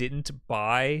Microsoft didn't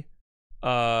buy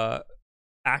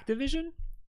Activision.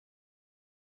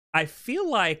 I feel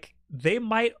like there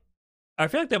might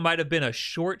have been a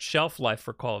short shelf life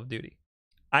for Call of Duty.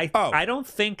 I don't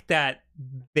think that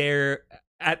they're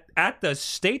at the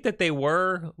state that they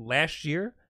were last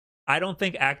year. I don't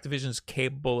think Activision's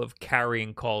capable of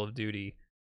carrying Call of Duty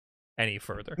any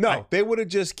further. No, they would have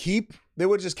just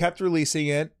kept releasing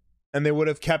it, and they would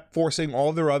have kept forcing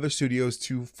all their other studios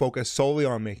to focus solely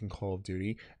on making Call of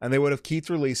Duty, and they would have kept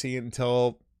releasing it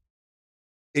until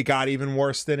it got even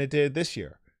worse than it did this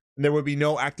year. And there would be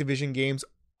no Activision games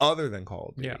other than Call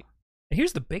of Duty. Yeah. And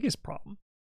here's the biggest problem.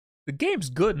 The game's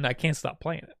good and I can't stop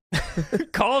playing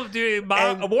it. Call of Duty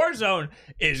Warzone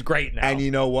is great now. And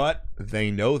you know what? They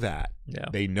know that. Yeah.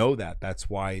 They know that. That's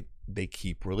why they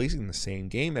keep releasing the same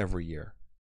game every year.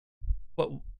 But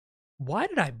why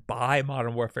did I buy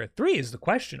Modern Warfare 3 is the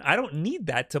question. I don't need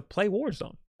that to play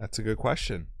Warzone. That's a good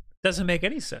question. Doesn't make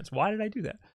any sense. Why did I do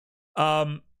that?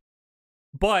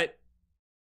 But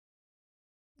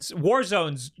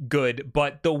Warzone's good,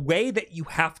 but the way that you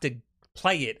have to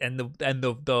play it and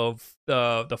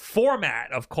the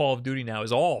format of Call of Duty now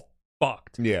is all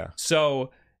fucked. Yeah.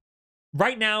 So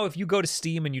right now, if you go to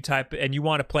Steam and you type and you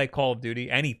want to play Call of Duty,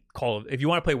 if you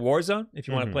want to play Warzone, if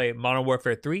you want to play Modern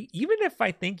Warfare 3, even if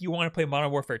I think you want to play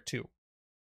Modern Warfare 2,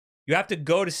 you have to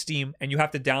go to Steam and you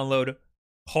have to download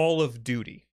Call of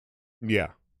Duty. Yeah.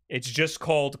 It's just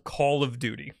called Call of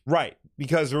Duty. Right.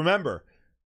 Because remember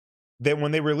that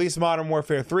when they released Modern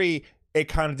Warfare 3, it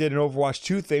kind of did an Overwatch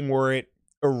 2 thing where it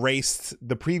erased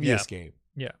the previous game.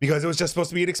 Yeah. Because it was just supposed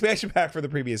to be an expansion pack for the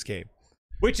previous game.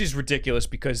 Which is ridiculous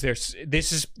because there's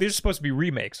supposed to be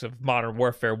remakes of Modern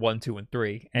Warfare 1, 2, and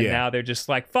 3. And now they're just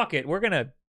like, fuck it, we're going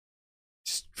to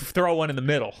just throw one in the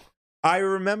middle. I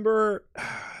remember,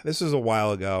 this was a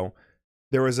while ago,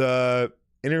 there was a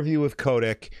interview with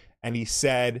Kotick, and he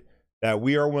said that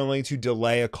we are willing to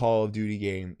delay a Call of Duty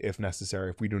game if necessary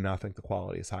if we do not think the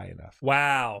quality is high enough.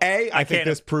 Wow. I think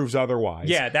this proves otherwise.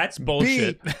 Yeah, that's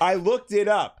bullshit. B, I looked it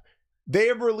up. They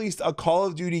have released a Call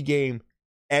of Duty game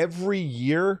every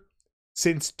year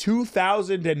since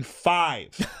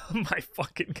 2005. Oh my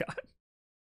fucking God.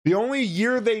 The only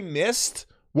year they missed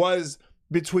was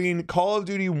between Call of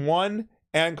Duty 1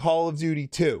 and Call of Duty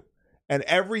 2. And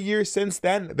every year since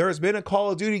then, there's been a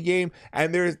Call of Duty game,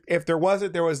 and if there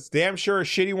wasn't, there was damn sure a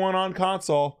shitty one on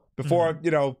console before,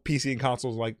 PC and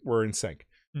consoles were in sync.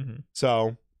 Mm-hmm.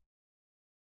 So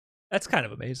that's kind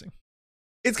of amazing.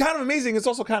 It's kind of amazing. It's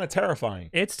also kind of terrifying.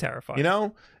 It's terrifying.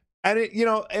 And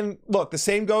and look, the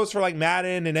same goes for like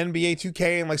Madden and NBA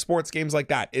 2K and like sports games like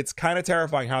that. It's kind of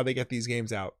terrifying how they get these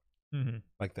games out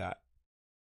like that.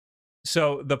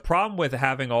 So the problem with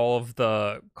having all of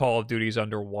the Call of Duties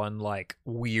under one like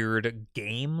weird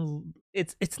game,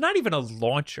 it's not even a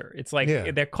launcher. It's like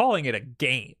they're calling it a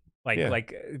game,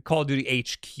 like Call of Duty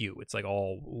HQ. It's like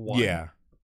all one. Yeah.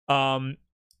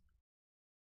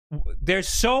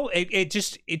 There's it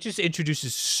just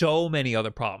introduces so many other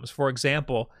problems. For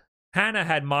example, Hannah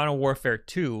had Modern Warfare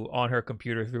 2 on her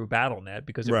computer through Battle.net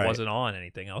because it wasn't on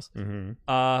anything else. Mm-hmm.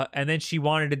 And then she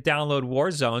wanted to download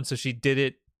Warzone, so she did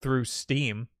it through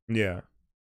Steam. Yeah.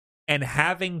 And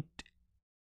having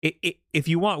if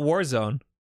you want Warzone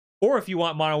or if you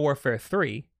want Modern Warfare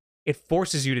 3, it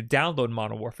forces you to download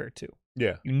Modern Warfare 2.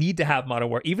 Yeah. You need to have Modern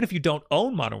Warfare. Even if you don't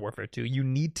own Modern Warfare 2, you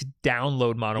need to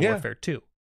download Modern Warfare 2.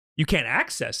 You can't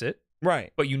access it.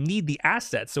 Right. But you need the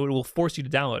assets, so it will force you to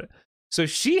download it. So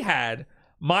she had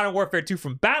Modern Warfare 2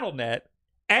 from Battle.net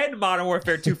and Modern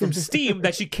Warfare 2 from Steam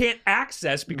that she can't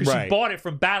access because she bought it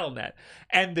from Battle.net.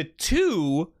 And the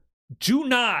two do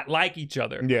not like each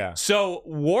other. Yeah. So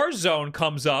Warzone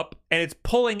comes up and it's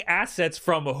pulling assets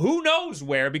from who knows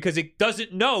where because it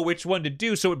doesn't know which one to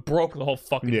do. So it broke the whole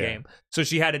fucking game. So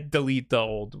she had to delete the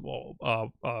old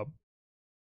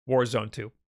Warzone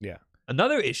 2. Yeah.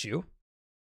 Another issue,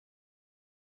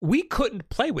 we couldn't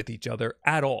play with each other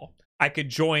at all. I could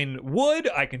join Wood,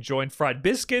 I could join Fried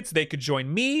Biscuits, they could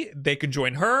join me, they could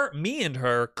join her. Me and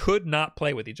her could not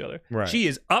play with each other. Right. She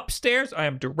is upstairs, I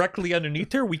am directly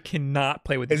underneath her. We cannot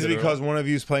play with each other. Is it because one of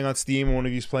you is playing on Steam and one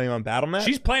of you is playing on Battle.net?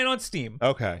 She's playing on Steam.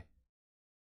 Okay.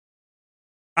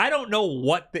 I don't know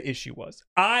what the issue was.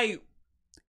 I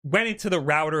went into the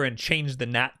router and changed the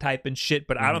NAT type and shit,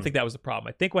 but I don't think that was the problem.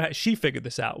 I think she figured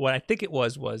this out. What I think it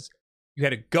was you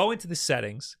had to go into the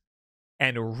settings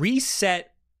and reset.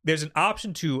 There's an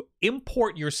option to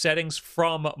import your settings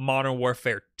from Modern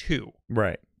Warfare 2.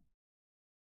 Right.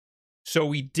 So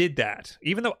we did that,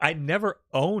 even though I never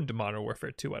owned Modern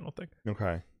Warfare 2, I don't think.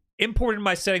 Okay. Imported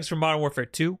my settings from Modern Warfare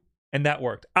 2, and that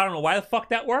worked. I don't know why the fuck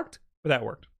that worked, but that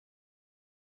worked.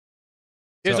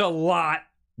 There's a lot.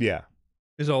 Yeah.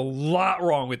 There's a lot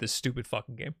wrong with this stupid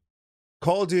fucking game.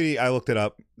 Call of Duty, I looked it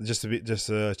up just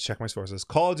to check my sources.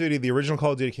 Call of Duty, the original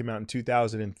Call of Duty came out in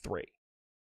 2003.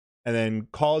 And then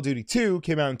Call of Duty 2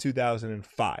 came out in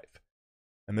 2005.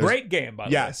 And great game, by the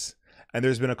way. Yes. And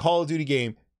there's been a Call of Duty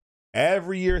game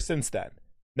every year since then.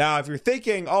 Now, if you're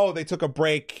thinking, oh, they took a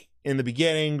break in the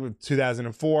beginning with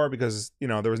 2004 because,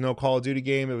 there was no Call of Duty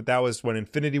game. That was when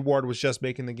Infinity Ward was just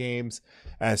making the games.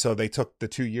 And so they took the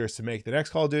 2 years to make the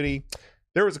next Call of Duty.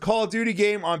 There was a Call of Duty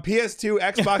game on PS2,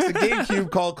 Xbox, and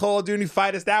GameCube called Call of Duty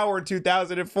Finest Hour in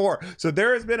 2004. So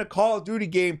there has been a Call of Duty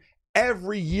game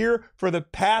every year for the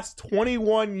past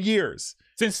 21 years.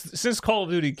 Since Call of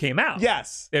Duty came out.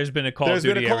 Yes. There's been a Call of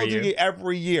Duty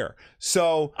every year.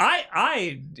 So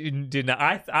I did not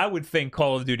I would think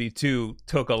Call of Duty 2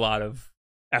 took a lot of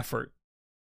effort.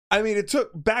 I mean, it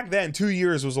took back then 2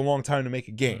 years was a long time to make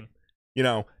a game.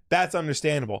 That's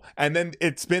understandable. And then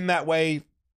it's been that way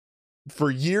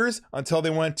for years until they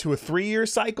went to a 3-year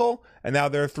cycle, and now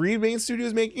there are 3 main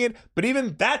studios making it. But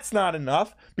even that's not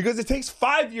enough because it takes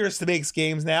 5 years to make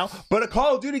games now. But a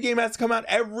Call of Duty game has to come out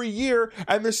every year,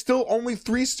 and there's still only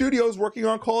 3 studios working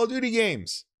on Call of Duty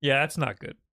games. Yeah, that's not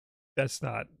good. That's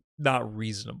not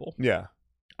reasonable. Yeah.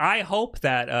 I hope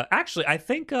that actually, I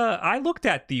think I looked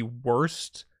at the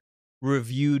worst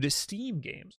reviewed Steam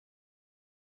games.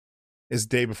 Is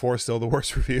Day Before still the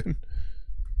worst reviewed?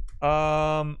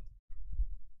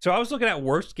 So I was looking at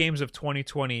worst games of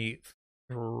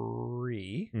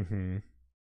 2023. Mm-hmm.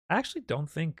 I actually don't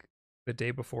think The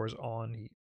Day Before is on.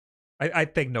 I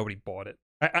think nobody bought it.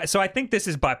 So I think this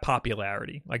is by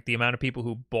popularity, like the amount of people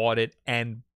who bought it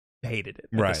and hated it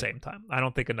at the same time. I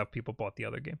don't think enough people bought the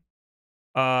other game.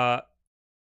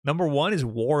 Number 1 is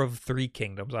War of Three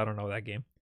Kingdoms. I don't know that game.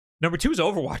 Number 2 is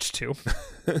Overwatch 2.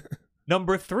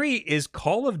 Number 3 is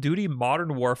Call of Duty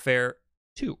Modern Warfare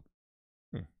 2.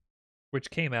 Which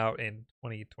came out in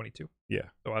 2022. Yeah.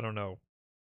 So I don't know.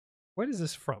 What is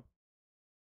this from?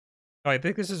 Oh, I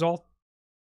think this is all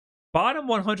bottom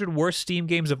 100 worst Steam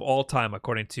games of all time,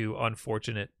 according to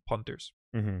Unfortunate Punters.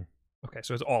 Mm-hmm. Okay,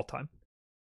 so it's all time.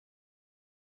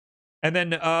 And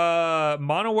then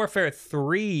Modern Warfare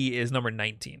 3 is number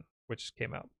 19, which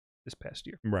came out this past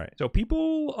year. Right. So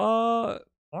people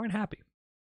aren't happy.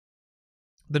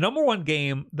 The number one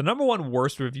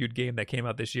worst reviewed game that came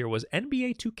out this year was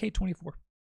NBA 2K24.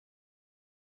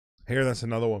 I hear that's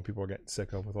another one people are getting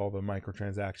sick of with all the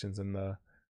microtransactions and the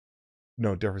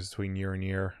no difference between year and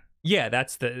year. Yeah,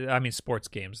 sports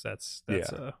games, that's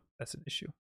an issue.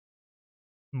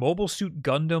 Mobile Suit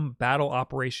Gundam Battle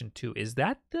Operation 2. Is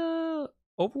that the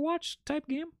Overwatch type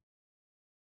game?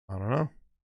 I don't know.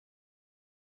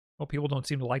 Well, people don't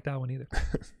seem to like that one either.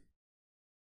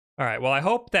 All right, well, I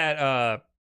hope that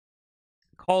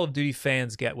Call of Duty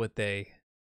fans get what they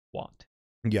want.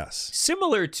 Yes.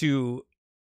 Similar to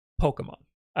Pokemon.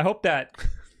 I hope that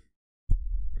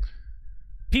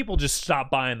people just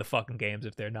stop buying the fucking games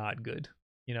if they're not good.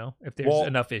 If there's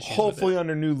enough issues. Hopefully,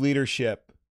 under new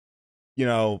leadership,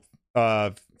 Phil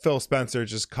Spencer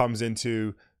just comes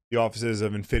into the offices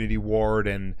of Infinity Ward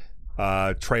and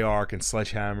Treyarch and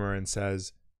Sledgehammer and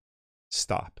says,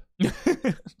 "Stop.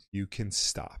 You can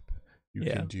stop. You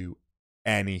can do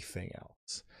anything else."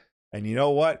 And you know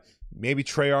what? Maybe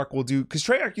Treyarch will do, because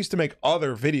Treyarch used to make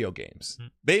other video games. Mm-hmm.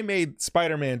 They made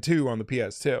Spider-Man 2 on the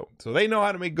PS2. So they know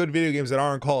how to make good video games that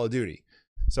aren't Call of Duty.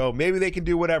 So maybe they can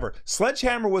do whatever.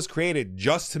 Sledgehammer was created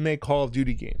just to make Call of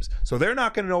Duty games. So they're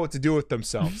not going to know what to do with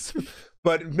themselves.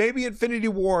 But maybe Infinity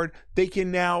Ward, they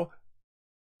can now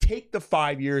take the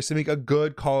 5 years to make a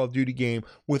good Call of Duty game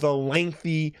with a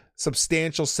lengthy,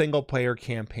 substantial single-player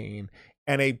campaign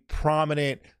and a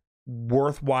prominent,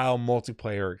 worthwhile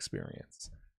multiplayer experience.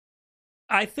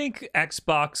 I think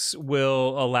Xbox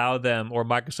will allow them, or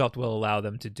Microsoft will allow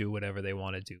them to do whatever they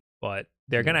want to do, but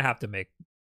they're going to have to make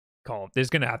there's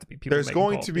going to have to be people. There's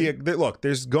going to be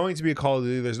there's going to be a Call of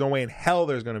Duty. There's no way in hell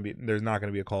there's not going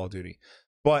to be a Call of Duty.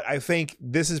 But I think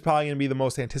this is probably going to be the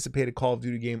most anticipated Call of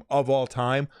Duty game of all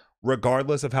time,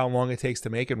 regardless of how long it takes to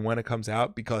make and when it comes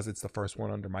out, because it's the first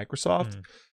one under Microsoft.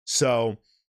 So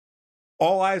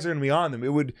all eyes are going to be on them.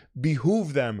 It would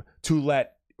behoove them to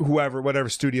let whatever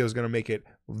studio is going to make it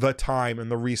the time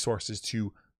and the resources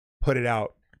to put it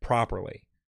out properly.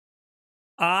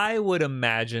 I would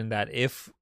imagine that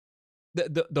if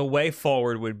the way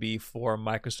forward would be for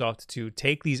Microsoft to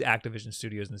take these Activision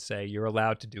studios and say, you're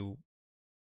allowed to do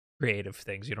creative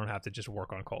things. You don't have to just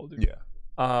work on Call of Duty.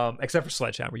 Yeah. Except for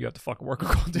Sledgehammer, you have to fucking work on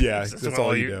Call of Duty. Yeah, that's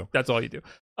all you do. That's all you do.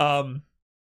 And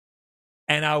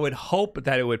I would hope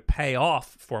that it would pay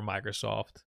off for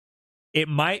Microsoft. It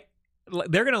might.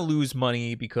 They're going to lose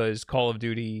money because Call of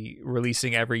Duty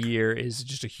releasing every year is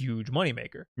just a huge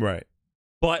moneymaker. Right.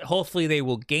 But hopefully they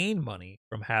will gain money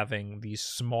from having these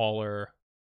smaller,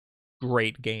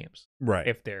 great games. Right.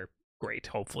 If they're great.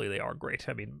 Hopefully they are great.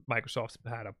 I mean, Microsoft's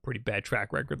had a pretty bad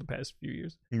track record the past few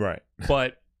years. Right.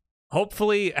 But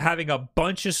hopefully having a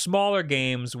bunch of smaller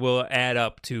games will add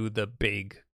up to the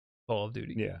big Call of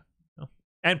Duty game. Yeah.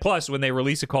 And plus, when they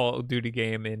release a Call of Duty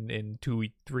game in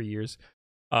 2-3 years,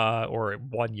 or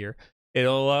 1 year,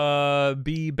 it'll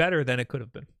be better than it could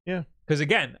have been. Yeah. Because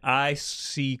again, I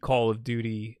see Call of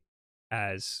Duty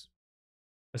as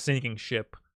a sinking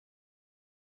ship.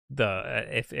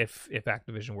 If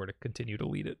Activision were to continue to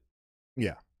lead it.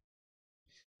 Yeah.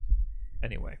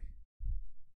 Anyway,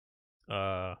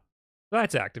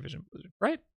 that's Activision Blizzard,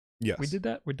 right? Yes. We did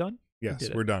that. We're done. Yes,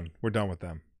 we're done. We're done with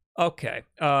them. Okay.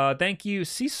 Thank you,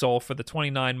 Seasol, for the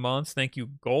 29 months. Thank you,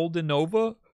 Golden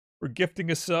Nova, for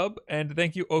gifting a sub, and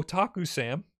thank you, Otaku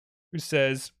Sam, who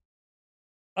says,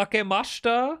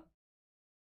 Akemashita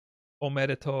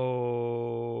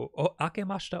omedetou.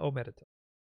 Akemashita omedetou.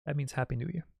 That means Happy New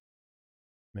Year.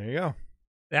 There you go.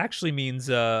 It actually means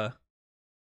it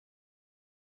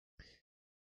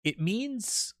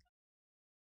means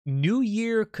New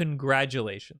Year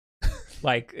congratulations.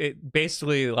 Like it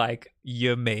basically like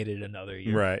you made it another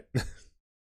year. Right.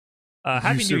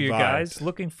 Happy New Year, guys.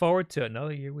 Looking forward to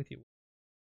another year with you.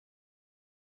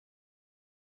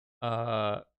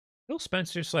 Phil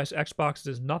Spencer / Xbox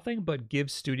does nothing but give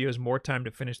studios more time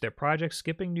to finish their projects.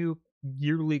 Skipping new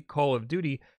yearly Call of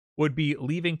Duty would be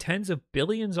leaving tens of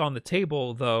billions on the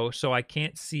table, though, so I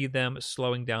can't see them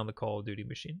slowing down the Call of Duty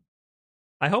machine.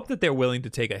 I hope that they're willing to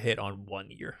take a hit on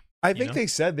 1 year. I think they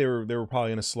said they were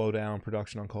probably going to slow down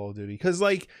production on Call of Duty because,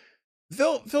 like,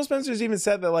 Phil Spencer's even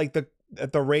said that, like,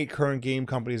 at the rate current game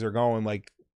companies are going,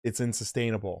 like, it's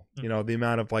insustainable. You know, the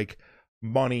amount of like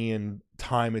money and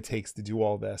time it takes to do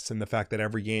all this, and the fact that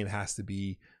every game has to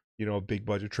be, you know, a big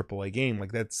budget AAA game,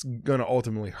 like that's going to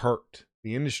ultimately hurt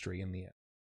the industry in the end.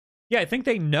 Yeah, I think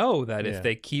they know that if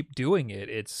they keep doing it,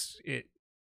 it's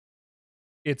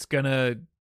gonna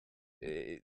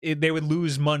they would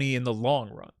lose money in the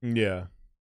long run. Yeah.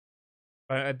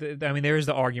 I mean, there is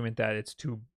the argument that it's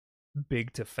too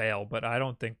big to fail, but I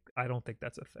don't think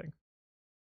that's a thing.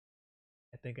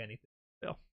 I think anything can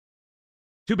fail.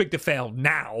 Too big to fail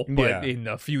now, but in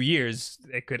a few years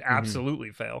it could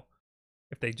absolutely fail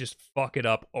if they just fuck it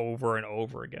up over and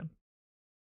over again.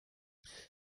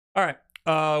 All right.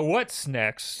 What's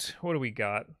next? What do we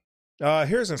got?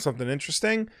 Here's something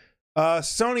interesting.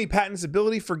 Sony patents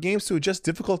ability for games to adjust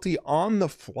difficulty on the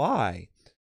fly.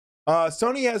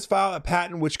 Sony has filed a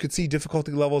patent which could see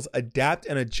difficulty levels adapt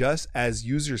and adjust as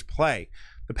users play.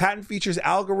 The patent features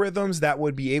algorithms that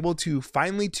would be able to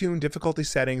finely tune difficulty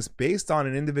settings based on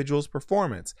an individual's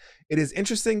performance. It is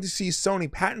interesting to see Sony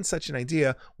patent such an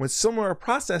idea when similar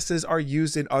processes are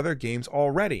used in other games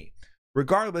already.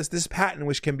 Regardless, this patent,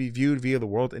 which can be viewed via the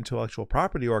World Intellectual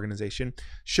Property Organization,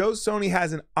 shows Sony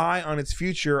has an eye on its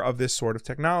future of this sort of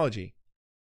technology.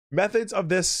 Methods of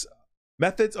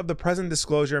the present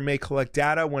disclosure may collect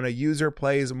data when a user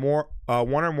plays one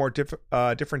or more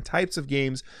different types of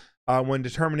games. When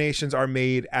determinations are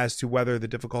made as to whether the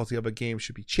difficulty of a game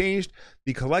should be changed,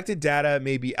 the collected data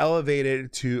may be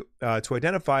elevated to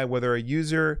identify whether a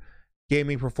user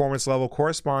gaming performance level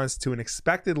corresponds to an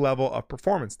expected level of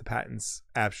performance, the patent's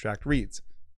abstract reads.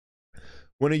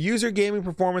 When a user gaming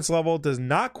performance level does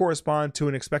not correspond to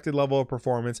an expected level of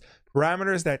performance,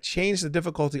 parameters that change the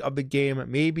difficulty of the game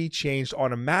may be changed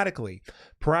automatically.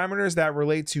 Parameters that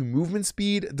relate to movement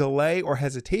speed, delay, or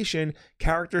hesitation,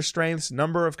 character strengths,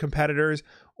 number of competitors,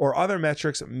 or other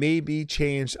metrics may be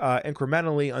changed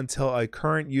incrementally until a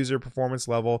current user performance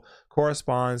level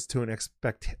corresponds to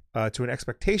an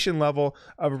expectation level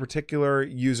of a particular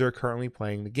user currently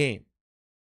playing the game.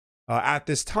 At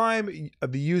this time,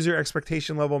 the user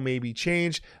expectation level may be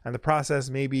changed, and the process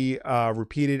may be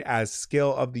repeated as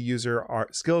skills of the user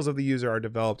are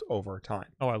developed over time.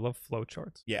 Oh, I love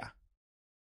flowcharts. Yeah.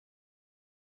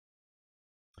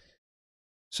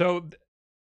 So,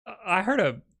 I heard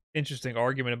a interesting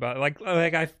argument about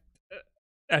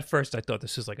at first I thought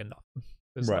this is like enough.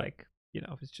 It's right. Like, you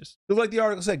know, it's just like the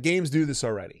article said, games do this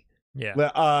already.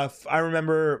 Yeah. I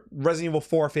remember Resident Evil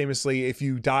 4 famously, if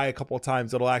you die a couple of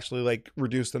times, it'll actually like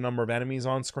reduce the number of enemies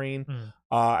on screen.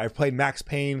 I've played Max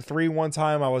Payne 3 one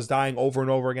time. I was dying over and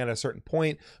over again at a certain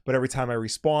point, but every time I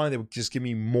respawned, it would just give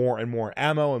me more and more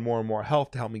ammo and more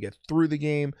health to help me get through the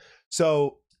game.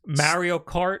 So Mario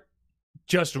Kart,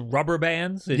 just rubber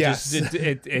bands.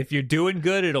 If you're doing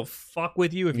good, it'll fuck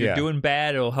with you. If you're doing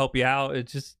bad, it'll help you out.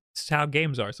 It's how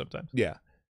games are sometimes. Yeah.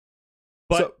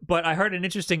 But I heard an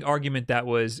interesting argument that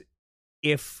was,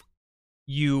 if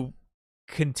you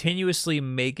continuously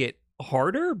make it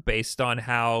harder based on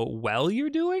how well you're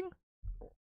doing,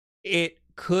 it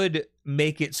could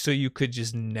make it so you could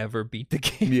just never beat the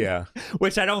game. Yeah.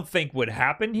 Which I don't think would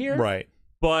happen here. Right.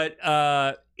 But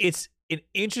it's an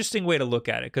interesting way to look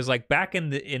at it, because like back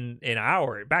in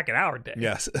our day.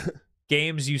 Yes.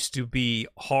 Games used to be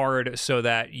hard so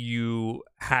that you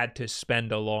had to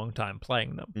spend a long time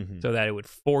playing them, so that it would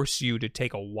force you to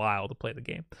take a while to play the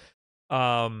game.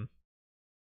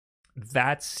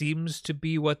 That seems to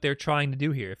be what they're trying to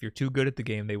do here. If you're too good at the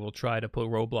game, they will try to put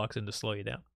roadblocks in to slow you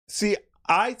down. See,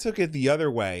 I took it the other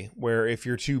way, where if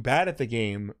you're too bad at the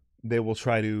game, they will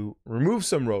try to remove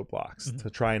some roadblocks to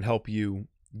try and help you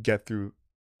get through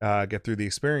the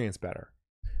experience better.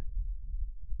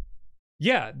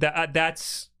 Yeah,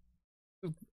 that's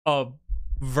a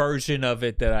version of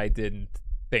it that I didn't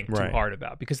think too hard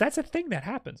about, because that's a thing that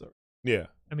happens. Yeah.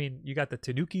 I mean, you got the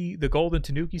golden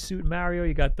Tanuki suit in Mario.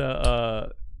 You got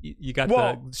the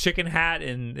the chicken hat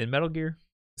in Metal Gear.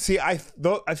 See, I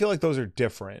feel like those are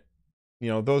different. You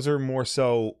know, those are more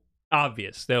so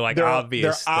obvious. They're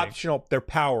obvious. They're optional. They're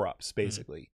power ups,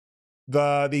 basically.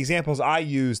 The examples I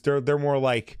use, they're more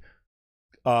like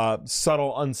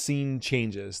subtle, unseen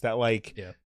changes that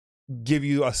give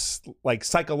you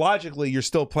psychologically you're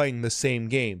still playing the same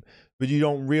game, but you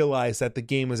don't realize that the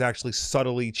game is actually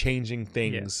subtly changing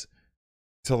things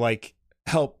to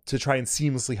help to try and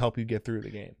seamlessly help you get through the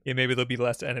game. Yeah, maybe there'll be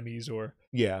less enemies, or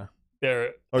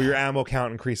or your ammo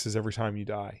count increases every time you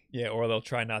die. Yeah, or they'll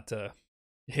try not to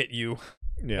hit you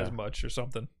as much or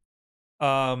something.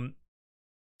 So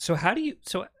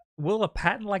will a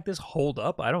patent like this hold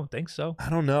up? I don't think so. I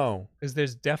don't know, because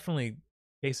there's definitely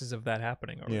cases of that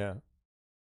happening already. Yeah.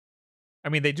 I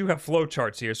mean, they do have flow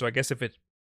charts here, so I guess if it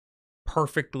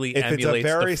perfectly emulates a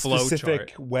very the flow specific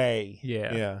chart way.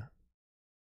 Yeah.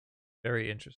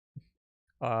 Very interesting.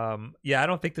 I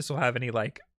don't think this will have any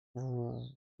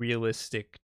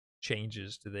realistic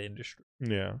changes to the industry.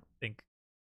 Yeah. I think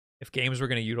if games were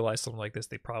going to utilize something like this,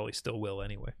 they probably still will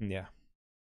anyway. Yeah.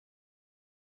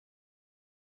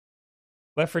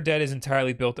 Left 4 Dead is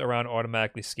entirely built around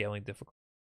automatically scaling difficulty.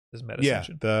 This meta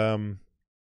section.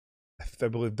 I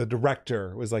believe the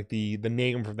director was the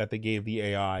name that they gave the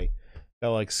AI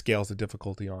that scales the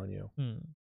difficulty on you.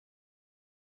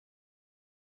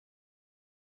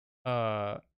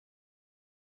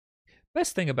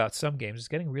 Best thing about some games is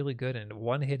getting really good in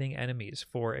one-hitting enemies,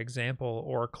 for example,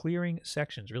 or clearing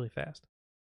sections really fast.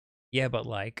 Yeah, but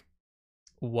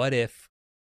what if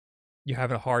you're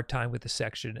having a hard time with the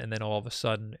section, and then all of a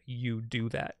sudden you do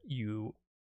that? You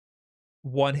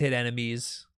one-hit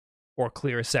enemies or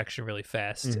clear a section really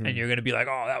fast, and you're going to be like,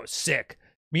 oh, that was sick.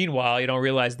 Meanwhile, you don't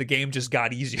realize the game just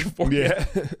got easier for you.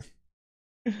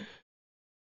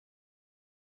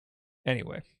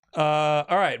 Anyway. All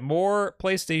right, more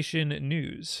PlayStation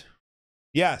news.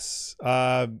 Yes.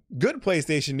 Good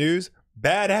PlayStation news.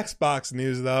 Bad Xbox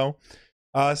news, though.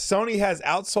 Sony has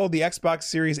outsold the Xbox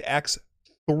Series X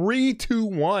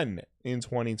 3-1 in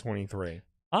 2023.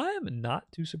 I'm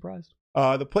not too surprised.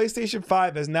 The PlayStation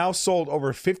 5 has now sold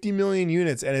over 50 million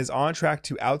units and is on track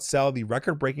to outsell the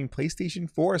record-breaking PlayStation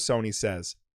 4, Sony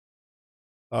says.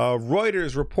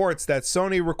 Reuters reports that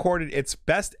Sony recorded its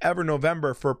best ever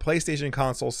November for PlayStation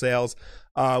console sales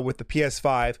with the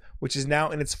PS5, which is now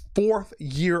in its 4th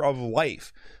year of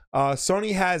life.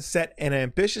 Sony has set an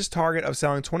ambitious target of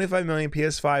selling 25 million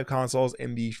PS5 consoles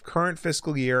in the current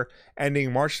fiscal year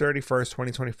ending March 31st,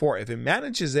 2024. If it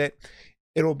manages it,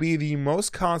 it'll be the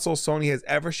most consoles Sony has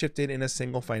ever shipped in a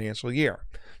single financial year.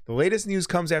 The latest news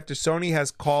comes after Sony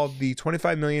has called the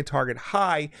 25 million target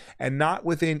high and not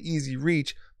within easy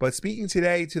reach. But speaking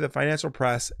today to the financial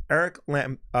press, Eric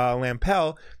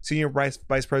Lampel, Senior Vice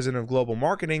President of Global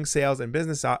Marketing, Sales, and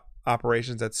Business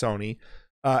Operations at Sony,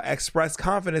 expressed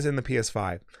confidence in the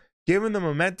PS5. Given the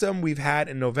momentum we've had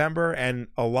in November and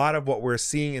a lot of what we're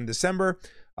seeing in December,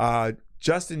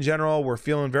 just in general, we're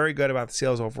feeling very good about the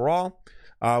sales overall.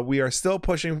 We are still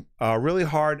pushing really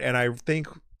hard, and I think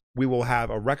we will have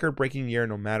a record-breaking year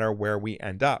no matter where we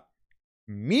end up.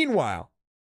 Meanwhile,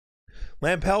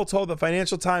 Lampel told the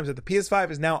Financial Times that the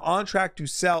PS5 is now on track to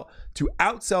outsell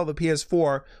the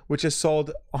PS4, which has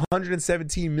sold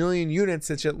 117 million units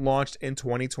since it launched in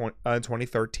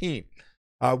 2013.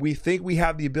 We think we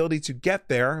have the ability to get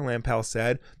there, Lampel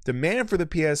said. Demand for the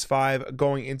PS5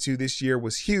 going into this year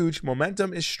was huge.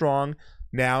 Momentum is strong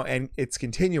now, and it's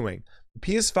continuing. The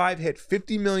PS5 hit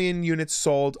 50 million units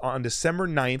sold on December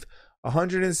 9th,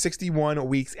 161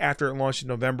 weeks after it launched in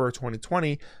November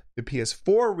 2020. The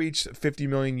PS4 reached 50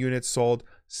 million units sold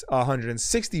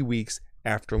 160 weeks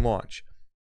after launch.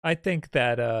 I think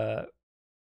that,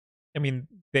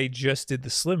 they just did the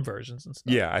slim versions and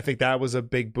stuff. Yeah, I think that was a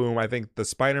big boom. I think the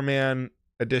Spider-Man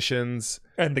editions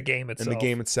and the game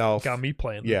itself got me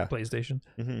playing the PlayStation.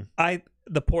 Mm-hmm.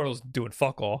 The Portal's doing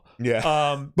fuck all.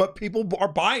 Yeah. But people are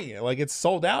buying it. Like, it's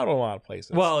sold out a lot of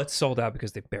places. Well, it's sold out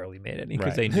because they barely made any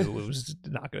because they knew it was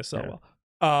not going to sell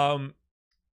well.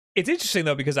 It's interesting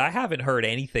though because I haven't heard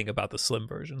anything about the slim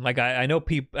version. Like I know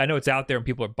it's out there and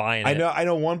people are buying it. I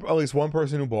know at least one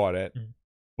person who bought it,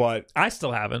 but I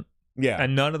still haven't. Yeah.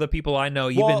 And none of the people I know,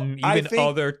 even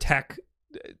other tech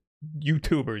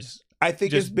YouTubers, I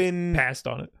think it's been passed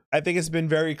on it. I think it's been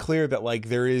very clear that like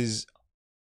there is,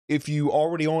 if you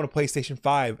already own a PlayStation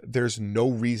 5, there's no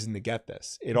reason to get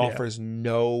this. It offers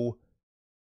no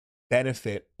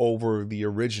benefit over the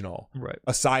original, right?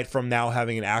 Aside from now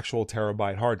having an actual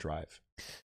terabyte hard drive.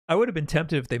 I would have been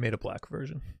tempted if they made a black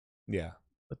version. Yeah.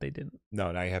 But they didn't.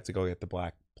 No, now you have to go get the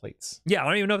black plates. Yeah, I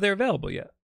don't even know if they're available yet.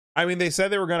 I mean, they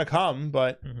said they were going to come,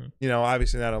 but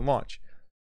obviously not at launch.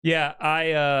 Yeah,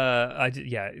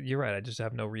 you're right. I just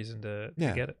have no reason to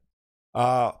get it.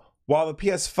 While the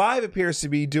PS5 appears to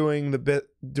be doing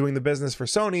the business for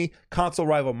Sony, console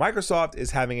rival Microsoft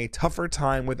is having a tougher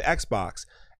time with Xbox.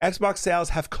 Xbox sales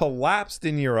have collapsed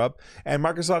in Europe, and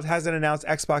Microsoft hasn't announced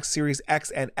Xbox Series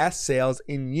X and S sales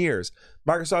in years.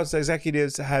 Microsoft's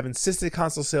executives have insisted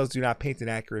console sales do not paint an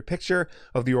accurate picture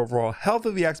of the overall health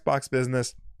of the Xbox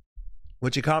business,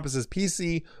 which encompasses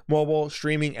PC, mobile,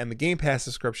 streaming, and the Game Pass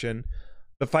subscription.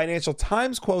 The Financial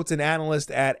Times quotes an analyst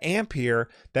at Ampere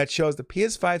that shows the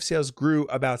PS5 sales grew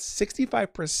about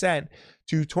 65%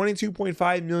 to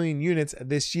 22.5 million units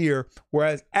this year,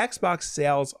 whereas Xbox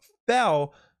sales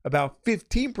fell about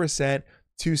 15%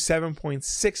 to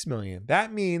 7.6 million.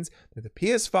 That means that the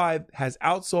PS5 has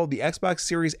outsold the Xbox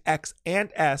Series X and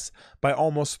S by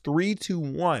almost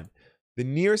 3-1. The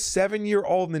near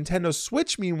 7-year-old Nintendo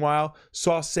Switch, meanwhile,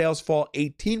 saw sales fall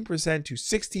 18% to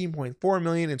 16.4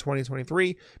 million in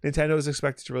 2023. Nintendo is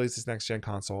expected to release its next-gen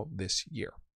console this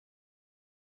year.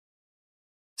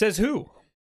 Says who?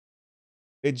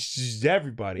 It's just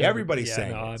everybody. Everybody's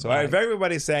saying it. So if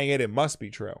everybody's saying it, it must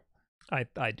be true.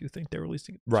 I do think they're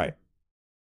releasing it. Right.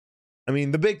 I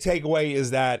mean, the big takeaway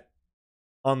is that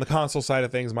on the console side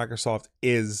of things, Microsoft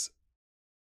is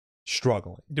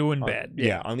struggling. Doing bad.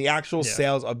 Yeah, on the actual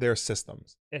sales of their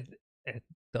systems. It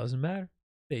doesn't matter.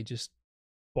 They just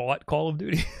bought Call of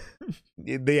Duty.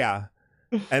 Yeah.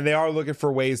 And they are looking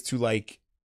for ways to like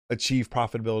achieve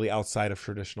profitability outside of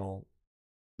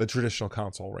the traditional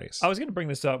console race. I was going to bring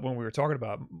this up when we were talking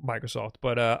about Microsoft,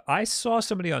 but I saw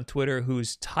somebody on Twitter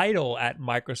whose title at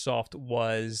Microsoft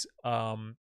was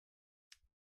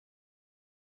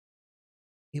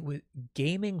it was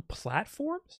gaming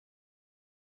platforms,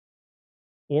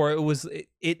 or it was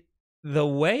the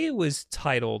way it was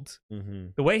titled,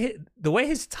 the way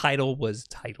his title was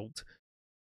titled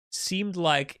seemed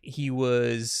like he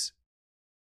was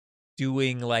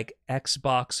doing like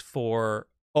Xbox for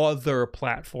other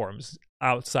platforms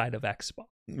outside of Xbox,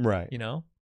 right? You know,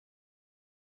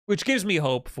 which gives me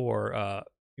hope for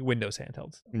Windows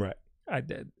handhelds, right?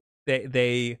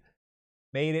 They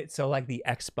made it so like the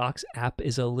Xbox app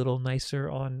is a little nicer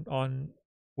on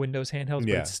Windows handhelds,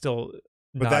 but it's still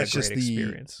not a great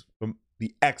experience.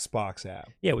 The Xbox app,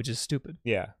 which is stupid.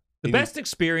 Yeah, the best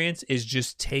experience is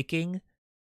just taking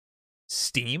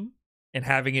Steam and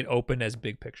having it open as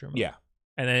big picture mode. Yeah.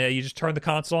 And then you just turn the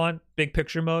console on, big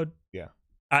picture mode. Yeah.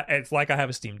 It's like I have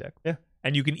a Steam Deck. Yeah.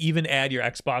 And you can even add your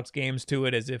Xbox games to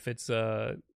it as if it's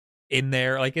in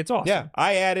there. Like, it's awesome. Yeah.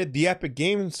 I added the Epic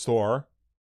Game Store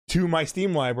to my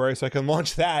Steam library so I can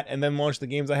launch that and then launch the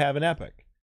games I have in Epic.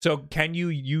 So can you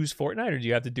use Fortnite, or do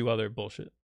you have to do other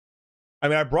bullshit? I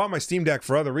mean, I brought my Steam Deck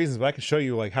for other reasons, but I can show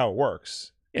you like how it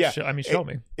works. Yeah. Show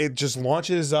me. It just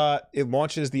launches. It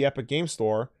launches the Epic Game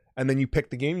Store, and then you pick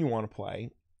the game you want to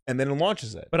play, and then it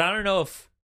launches it. But I don't know if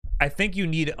I think you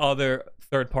need other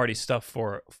third-party stuff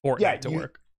for Fortnite to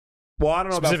work. Well, I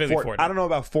don't know about Fortnite. I don't know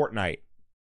about Fortnite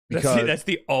because That's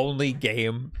the only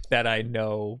game that I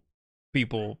know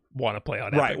people want to play on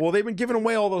Epic. Right. Well, they've been giving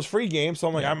away all those free games, so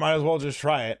I'm like, I might as well just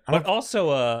try it. But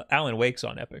also, Alan Wake's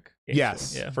on Epic.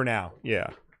 Yes, for now. Yeah.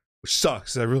 Which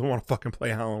sucks. I really want to fucking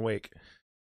play Alan Wake.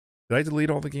 Did I delete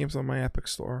all the games on my Epic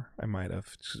store? I might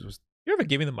have. You ever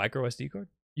give me the micro SD card?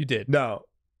 You did. No,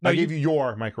 I gave you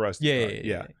your micro SD card.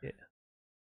 Yeah.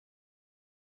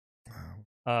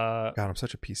 God, I'm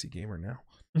such a PC gamer now.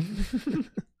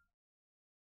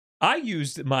 I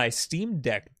used my Steam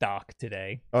Deck dock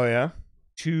today. Oh, yeah?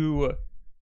 To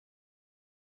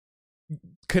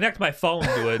connect my phone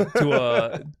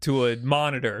to a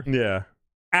monitor. Yeah.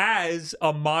 As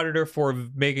a monitor for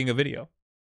making a video.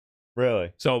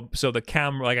 Really? So the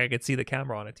camera, like I could see the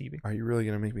camera on a TV. Are you really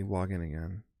gonna make me log in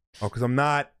again? Oh, because I'm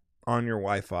not on your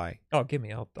Wi-Fi. Oh, give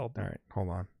me. I'll do All right, hold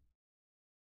on.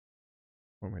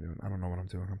 What am I doing? I don't know what I'm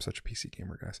doing. I'm such a PC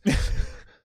gamer, guys.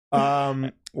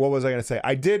 What was I gonna say?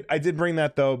 I did bring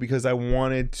that though because I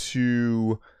wanted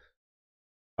to.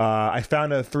 I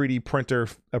found a 3D printer,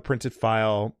 a printed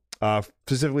file,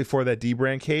 specifically for that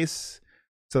D-brand case,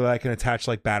 so that I can attach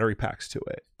like battery packs to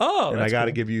it. Oh, and I got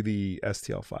to cool. give you the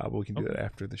STL file, but we can do that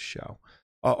after the show.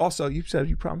 Also, you said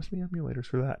you promised me emulators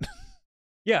for that.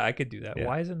 Yeah, I could do that. Yeah.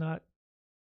 Why is it not?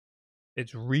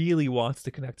 It really wants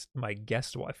to connect to my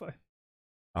guest Wi-Fi.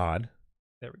 Odd.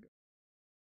 There we go.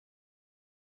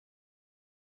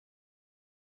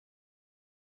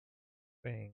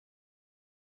 Bang.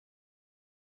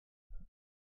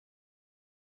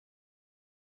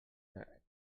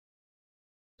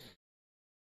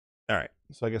 All right.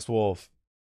 So I guess we'll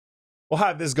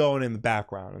have this going in the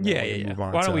background. And then we'll move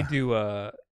on Why don't we do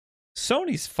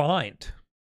Sony's fined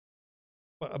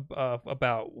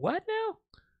about what now?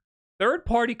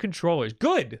 Third-party controllers.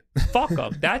 Good. Fuck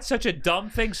them. That's such a dumb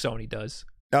thing Sony does.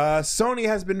 Sony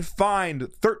has been fined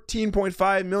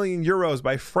 13.5 million euros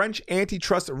by French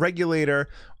antitrust regulator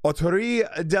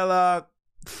Autorité de la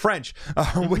French,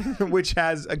 which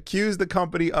has accused the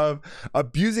company of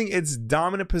abusing its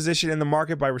dominant position in the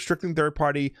market by restricting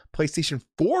third-party PlayStation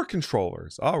 4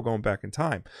 controllers. Oh, we're going back in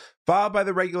time. Filed by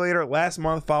the regulator last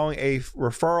month following a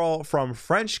referral from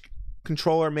French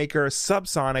controller maker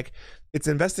Subsonic. Its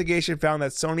investigation found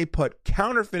that Sony put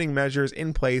counterfeiting measures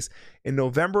in place in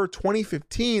November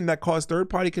 2015 that caused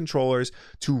third-party controllers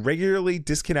to regularly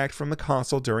disconnect from the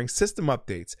console during system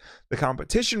updates. The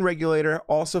competition regulator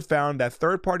also found that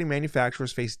third-party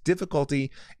manufacturers faced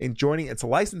difficulty in joining its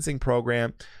licensing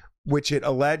program, which it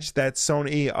alleged that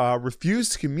Sony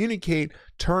refused to communicate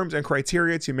terms and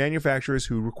criteria to manufacturers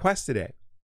who requested it.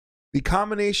 The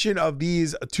combination of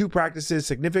these two practices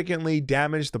significantly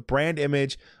damaged the brand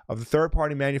image of the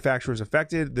third-party manufacturers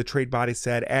affected, the trade body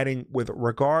said, adding with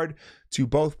regard to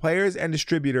both players and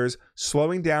distributors,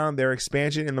 slowing down their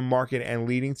expansion in the market and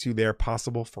leading to their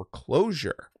possible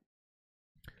foreclosure.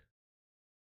 I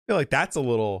feel like that's a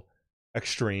little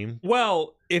extreme.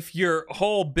 Well, if your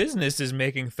whole business is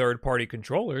making third-party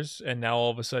controllers and now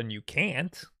all of a sudden you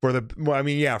can't. For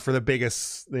the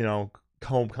biggest,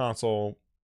 home console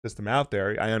system out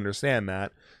there, I understand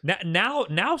that.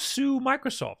 Now sue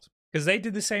Microsoft because they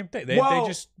did the same thing. They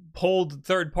just pulled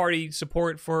third-party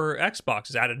support for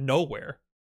Xboxes out of nowhere.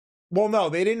 Well, no,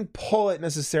 they didn't pull it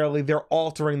necessarily. They're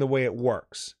altering the way it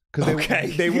works because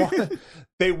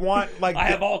they want like I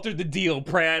have altered the deal.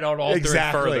 Pray I don't alter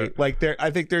it further. Like I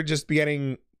think they're just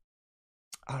getting.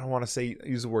 I don't want to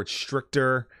use the word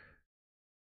stricter,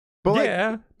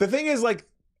 but the thing is, like,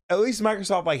 at least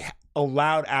Microsoft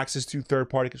allowed access to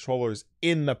third-party controllers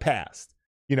in the past.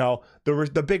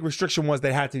 The big restriction was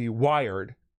they had to be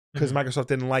wired because Microsoft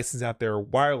didn't license out their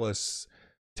wireless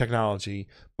technology,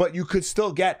 but you could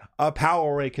still get a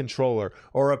PowerArray controller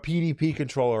or a PDP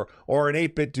controller or an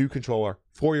 8-bit Do controller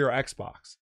for your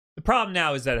Xbox. The problem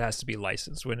now is that it has to be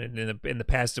licensed. When in the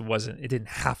past it wasn't. It didn't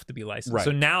have to be licensed. Right.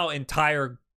 So now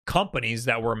entire companies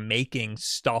that were making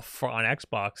stuff on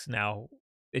Xbox now.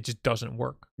 It just doesn't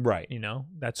work. Right.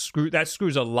 That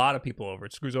screws a lot of people over.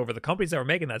 It screws over the companies that were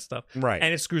making that stuff. Right.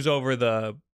 And it screws over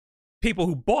the people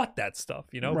who bought that stuff,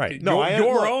 right? No,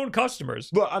 your own customers.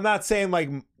 Look, I'm not saying like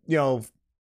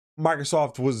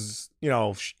Microsoft was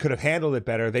could have handled it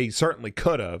better. They certainly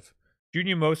could have.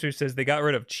 Junior Moser says they got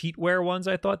rid of cheatware ones.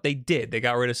 I thought they did. They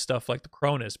got rid of stuff like the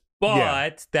Cronus,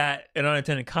 but that an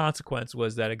unintended consequence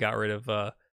was that it got rid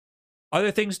of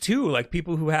other things too, like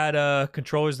people who had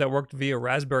controllers that worked via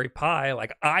Raspberry Pi,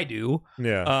 like I do.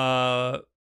 Yeah.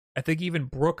 I think even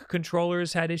Brook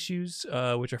controllers had issues,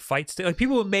 which are fight sticks. Like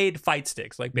people who made fight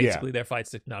sticks, like basically their fight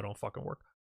sticks now don't fucking work.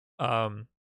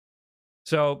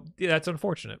 So that's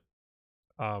unfortunate.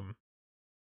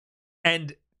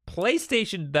 And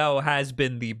PlayStation though has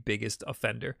been the biggest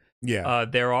offender. Yeah.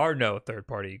 There are no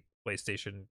third-party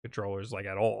PlayStation controllers like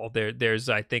at all. There's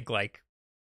I think like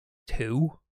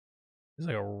 2. There's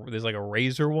like a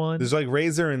Razer one. There's like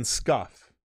Razer and Scuff.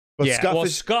 But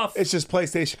Scuff, it's just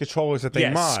PlayStation controllers that they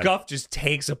mod. Scuff just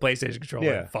takes a PlayStation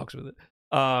controller and fucks with it.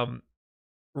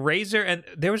 Razer, and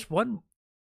there was one.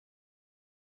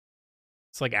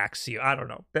 It's like Axio. I don't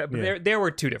know. But there were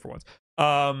 2 different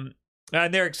ones.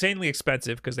 And they're insanely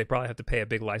expensive because they probably have to pay a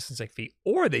big licensing fee,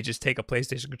 or they just take a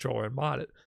PlayStation controller and mod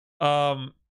it.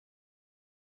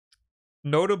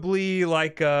 Notably,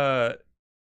 like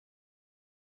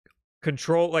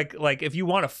control like if you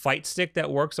want a fight stick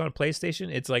that works on a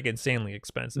PlayStation, it's like insanely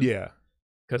expensive. Yeah,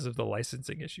 because of the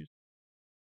licensing issues.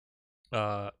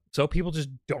 So people just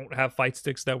don't have fight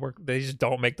sticks that work. They just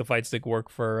don't make the fight stick work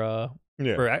for a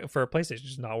PlayStation. It's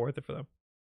just not worth it for them.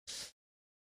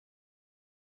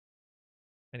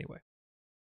 Anyway,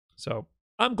 so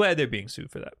I'm glad they're being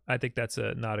sued for that. I think that's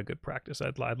not a good practice.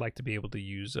 I'd like to be able to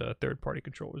use third-party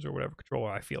controllers or whatever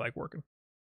controller I feel like working.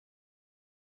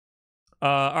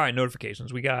 All right,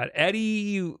 notifications. We got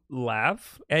Eddie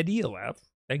Lav.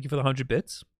 Thank you for the 100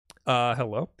 bits.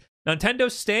 Hello. Nintendo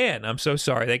Stan. I'm so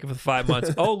sorry. Thank you for the 5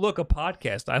 months. Oh, look, a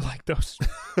podcast. I like those.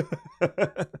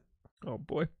 Oh,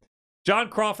 boy. John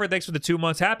Crawford, thanks for the 2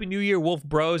 months. Happy New Year, Wolf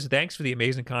Bros. Thanks for the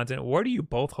amazing content. What are you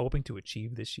both hoping to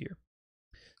achieve this year?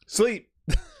 Sleep.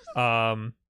 What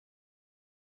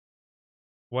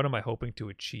am I hoping to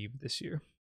achieve this year?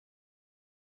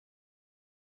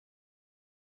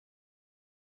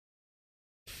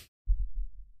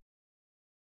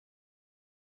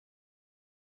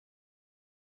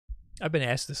 I've been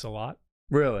asked this a lot.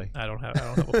 Really? I don't have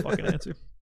a fucking answer.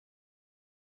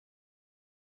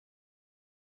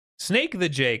 Snake the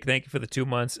Jake, thank you for the 2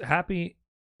 months. Happy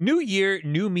New Year,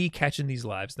 new me catching these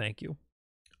lives. Thank you.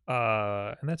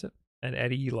 And that's it. And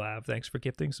Eddie Lav, thanks for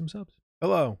gifting some subs.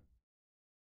 Hello.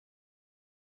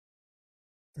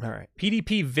 All right.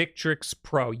 PDP Victrix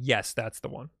Pro. Yes, that's the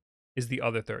one. Is the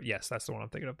other third. Yes, that's the one I'm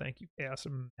thinking of. Thank you. Chaos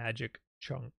Magic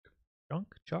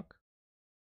Chuck?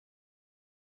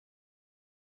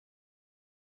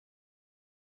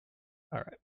 All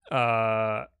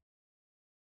right.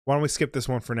 Why don't we skip this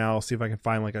one for now? I'll see if I can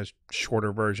find like a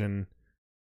shorter version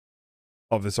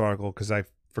of this article because I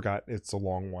forgot it's a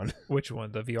long one. Which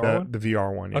one? The VR one? The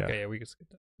VR one, yeah. Okay, yeah, we can skip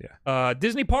that. Yeah.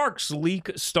 Disney Parks leak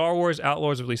Star Wars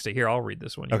Outlaws release date. Here, I'll read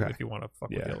this one if you want to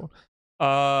fuck with the other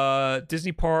one.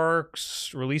 Disney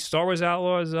Parks released Star Wars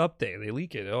Outlaws update. They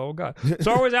leak it. Oh, God.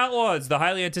 Star Wars Outlaws, the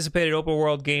highly anticipated open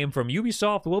world game from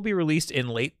Ubisoft, will be released in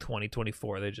late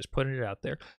 2024. They're just putting it out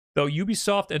there. Though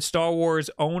Ubisoft and Star Wars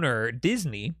owner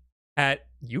Disney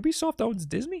Ubisoft owns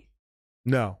Disney?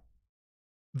 No.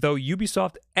 Though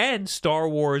Ubisoft and Star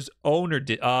Wars owner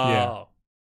I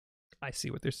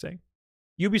see what they're saying.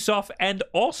 Ubisoft and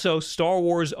also Star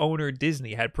Wars owner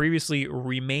Disney had previously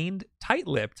remained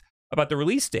tight-lipped about the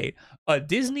release date. A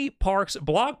Disney Parks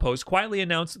blog post quietly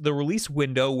announced the release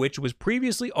window, which was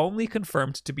previously only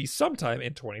confirmed to be sometime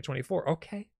in 2024.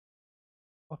 Okay.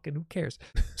 Fucking who cares?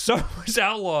 Star Wars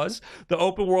Outlaws, the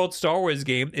open world Star Wars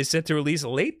game, is set to release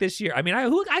late this year. I mean,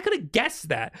 I could have guessed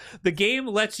that. The game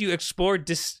lets you explore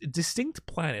distinct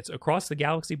planets across the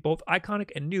galaxy, both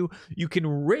iconic and new. You can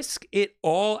risk it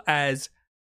all as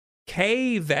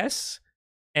Kay Vess,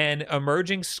 an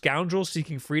emerging scoundrel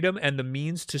seeking freedom and the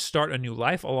means to start a new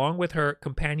life, along with her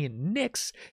companion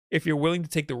Nyx. If you're willing to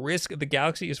take the risk, the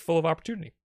galaxy is full of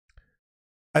opportunity.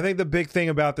 I think the big thing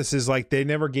about this is like they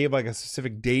never gave like a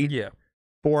specific date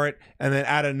for it, and then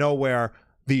out of nowhere,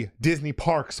 the Disney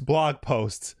Parks blog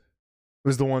post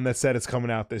was the one that said it's coming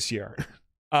out this year.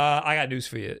 I got news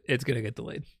for you. It's gonna get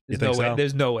delayed.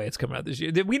 There's no way it's coming out this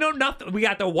year. We know nothing. We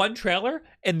got the one trailer,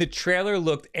 and the trailer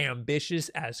looked ambitious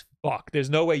as fuck. There's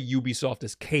no way Ubisoft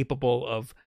is capable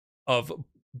of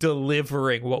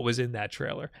delivering what was in that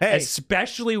trailer,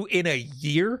 especially in a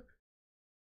year.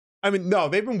 I mean, no,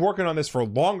 they've been working on this for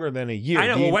longer than a year. I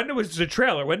know. Well, when was the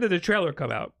trailer? When did the trailer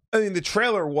come out? I mean, the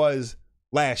trailer was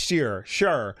last year,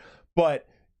 sure, but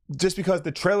just because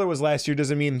the trailer was last year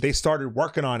doesn't mean they started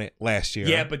working on it last year.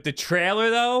 Yeah, but the trailer,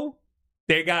 though,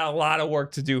 they got a lot of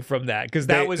work to do from that, because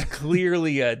that was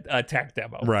clearly a tech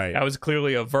demo. Right. That was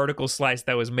clearly a vertical slice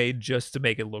that was made just to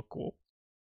make it look cool.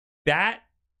 That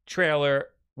trailer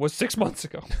was 6 months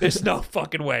ago. There's no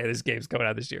fucking way this game's coming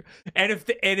out this year. And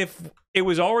if it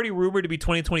was already rumored to be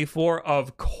 2024,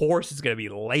 of course it's going to be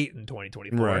late in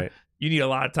 2024. Right. You need a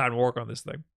lot of time to work on this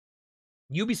thing.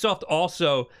 Ubisoft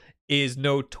also is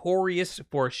notorious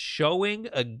for showing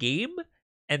a game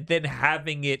and then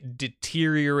having it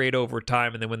deteriorate over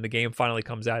time, and then when the game finally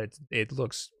comes out, it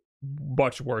looks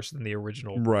much worse than the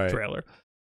original trailer.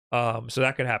 So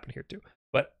that could happen here too.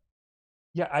 But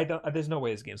yeah, there's no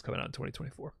way this game's coming out in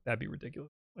 2024. That'd be ridiculous.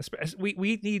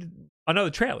 We need another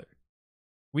trailer.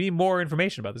 We need more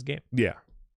information about this game. Yeah.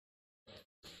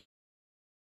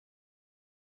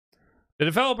 The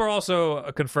developer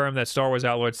also confirmed that Star Wars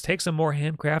Outlaws takes a more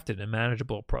handcrafted and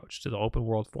manageable approach to the open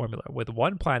world formula, with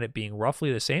one planet being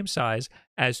roughly the same size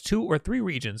as 2 or 3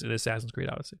 regions in Assassin's Creed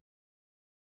Odyssey.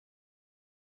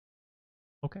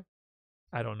 Okay.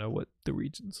 I don't know what the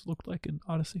regions looked like in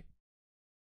Odyssey.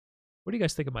 What do you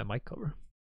guys think of my mic cover?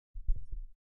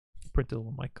 Printed a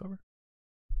little mic cover.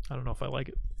 I don't know if I like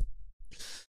it.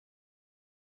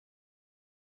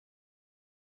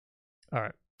 All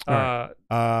right.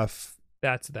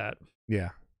 That's that. Yeah.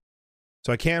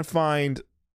 So I can't find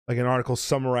like an article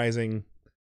summarizing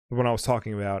what I was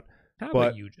talking about. How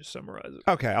about you just summarize it?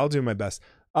 Okay, I'll do my best.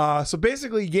 So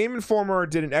basically, Game Informer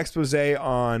did an expose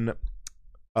on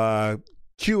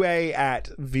QA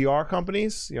at VR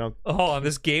companies. Hold on.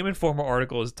 This Game Informer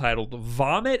article is titled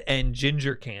 "Vomit and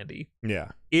Ginger Candy." Yeah.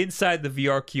 Inside the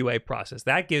VR QA process.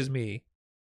 That gives me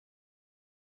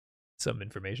some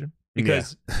information,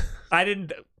 because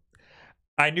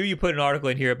I knew you put an article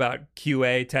in here about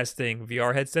QA testing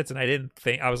VR headsets, and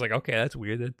I was like, okay, that's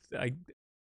weird.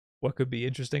 What could be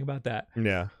interesting about that?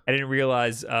 Yeah. I didn't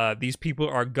realize these people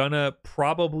are gonna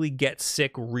probably get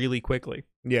sick really quickly.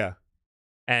 Yeah.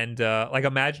 And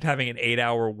imagine having an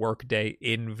 8-hour workday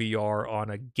in VR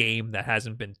on a game that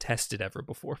hasn't been tested ever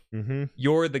before. Mm-hmm.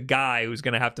 You're the guy who's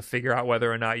gonna have to figure out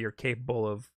whether or not you're capable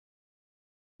of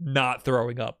not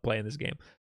throwing up playing this game.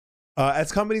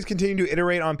 As companies continue to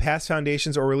iterate on past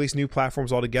foundations or release new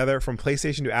platforms altogether, from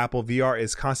PlayStation to Apple, VR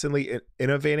is constantly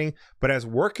innovating, but as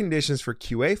work conditions for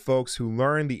QA folks who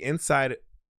learn the inside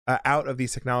out of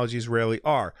these technologies rarely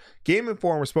are. Game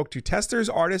Informer spoke to testers,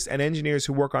 artists, and engineers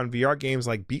who work on VR games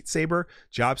like Beat Saber,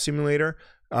 Job Simulator,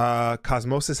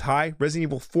 Cosmosis High, Resident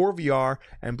Evil 4 VR,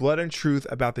 and Blood and Truth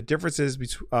about the differences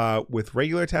with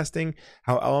regular testing,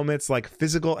 how elements like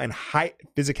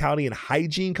physicality and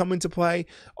hygiene come into play,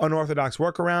 unorthodox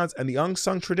workarounds, and the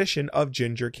unsung tradition of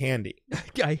ginger candy.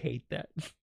 I hate that.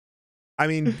 I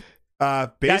mean,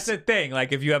 that's the thing.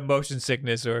 Like, if you have motion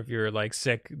sickness or if you're like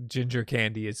sick, ginger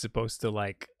candy is supposed to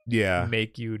make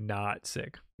you not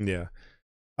sick. Yeah.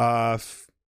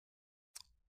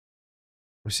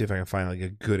 Let me see if I can find like a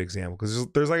good example, because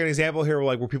there's like an example here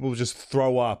where people would just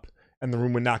throw up and the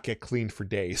room would not get cleaned for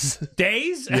days.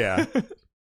 Days? Yeah.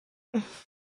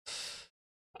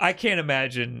 I can't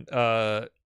imagine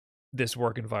this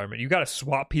work environment. You got to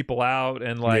swap people out,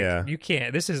 and you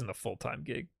can't. This isn't a full-time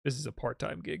gig. This is a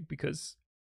part-time gig, because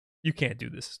you can't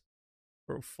do this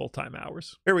for full-time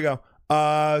hours. Here we go.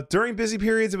 During busy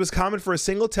periods, it was common for a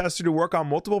single tester to work on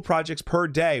multiple projects per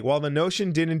day. While the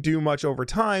notion didn't do much over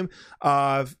time,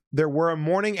 there were a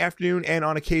morning, afternoon, and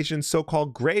on occasion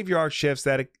so-called graveyard shifts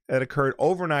that occurred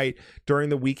overnight during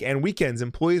the week and weekends.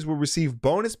 Employees would receive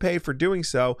bonus pay for doing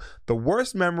so. The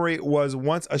worst memory was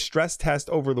once a stress test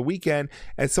over the weekend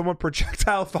and someone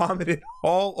projectile vomited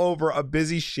all over a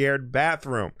busy shared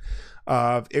bathroom.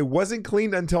 It wasn't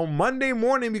cleaned until Monday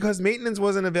morning because maintenance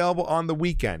wasn't available on the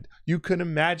weekend. You could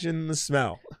imagine the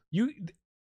smell.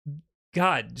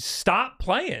 God, stop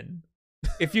playing.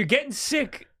 If you're getting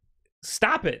sick,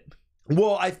 stop it.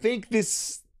 Well, I think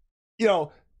this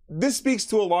speaks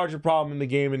to a larger problem in the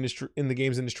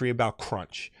games industry about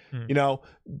crunch.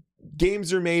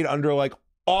 Games are made under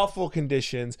awful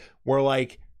conditions where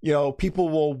people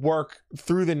will work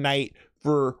through the night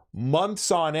for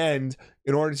months on end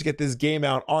in order to get this game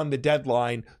out on the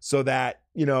deadline, so that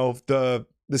the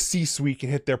C-suite can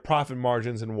hit their profit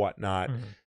margins and whatnot. Mm-hmm.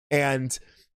 And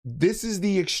this is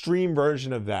the extreme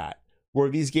version of that, where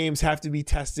these games have to be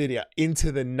tested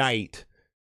into the night,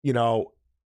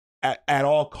 at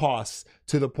all costs,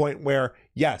 to the point where,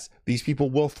 yes, these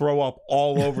people will throw up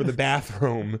all over the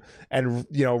bathroom and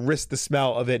risk the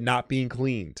smell of it not being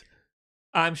cleaned.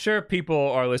 I'm sure people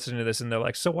are listening to this and they're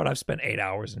like, so what? I've spent 8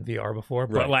 hours in VR before.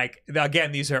 But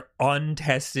again, these are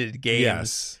untested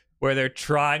games where they're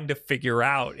trying to figure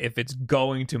out if it's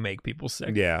going to make people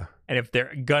sick. Yeah. And if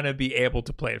they're going to be able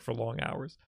to play it for long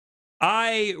hours.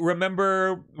 I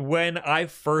remember when I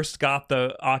first got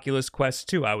the Oculus Quest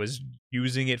 2, I was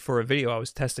using it for a video. I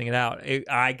was testing it out.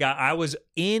 I was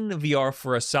in VR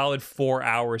for a solid 4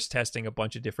 hours testing a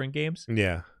bunch of different games.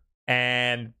 Yeah.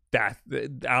 And that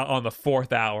on the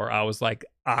 4th hour, I was like,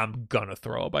 I'm gonna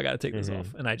throw up. I gotta take this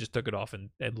off. And I just took it off and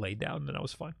laid down, and I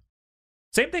was fine.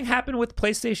 Same thing happened with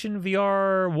PlayStation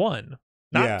VR 1.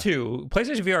 Not 2.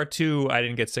 PlayStation VR 2, I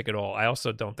didn't get sick at all. I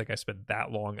also don't think I spent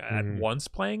that long at once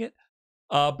playing it.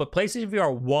 But PlayStation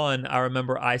VR 1, I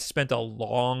remember I spent a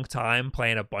long time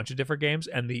playing a bunch of different games,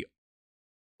 and the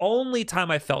only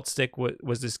time I felt sick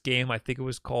was this game. I think it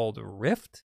was called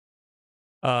Rift.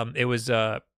 It was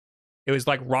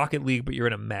like Rocket League, but you're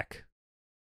in a mech,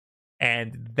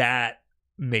 and that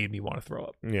made me want to throw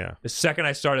up. Yeah. The second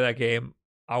I started that game,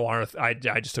 I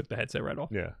just took the headset right off.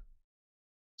 Yeah.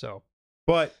 So,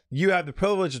 but you have the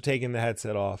privilege of taking the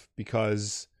headset off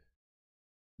because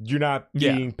you're not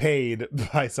being paid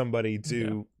by somebody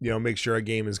to, make sure a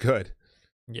game is good.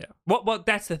 Yeah. Well,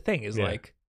 that's the thing is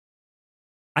like,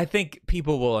 I think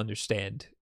people will understand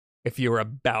if you're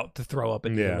about to throw up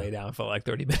and you lay down for like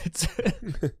 30 minutes.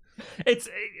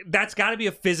 That's got to be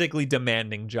a physically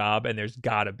demanding job, and there's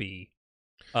got to be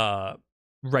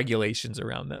regulations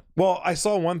around that. Well, I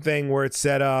saw one thing where it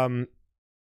said in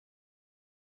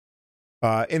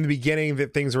the beginning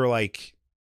that things were like,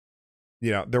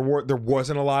 there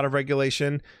wasn't a lot of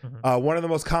regulation. One of the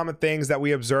most common things that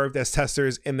we observed as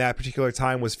testers in that particular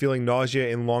time was feeling nausea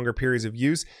in longer periods of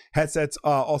use. Headsets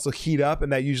also heat up,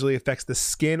 and that usually affects the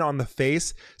skin on the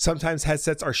face. Sometimes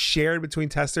headsets are shared between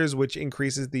testers, which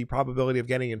increases the probability of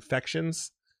getting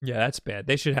infections. Yeah, that's bad.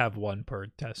 They should have one per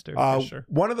tester, for sure.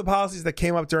 One of the policies that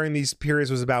came up during these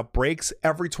periods was about breaks.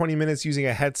 Every 20 minutes using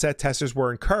a headset, testers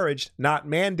were encouraged, not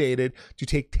mandated, to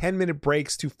take 10-minute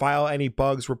breaks to file any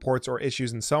bugs, reports, or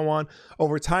issues, and so on.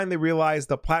 Over time, they realized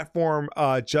the platform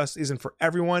just isn't for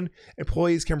everyone.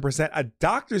 Employees can present a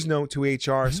doctor's note to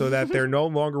HR so that they're no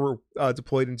longer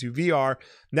deployed into VR.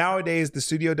 Nowadays, the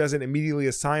studio doesn't immediately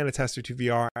assign a tester to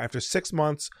VR. After 6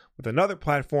 months with another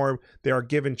platform, they are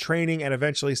given training and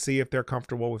eventually see if they're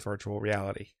comfortable with virtual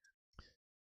reality.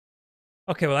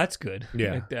 Okay, well, that's good.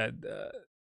 Yeah.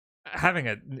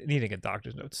 Needing a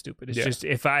doctor's note is stupid. It's just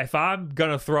if I'm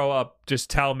gonna throw up, just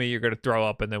tell me you're gonna throw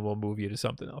up, and then we'll move you to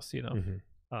something else. They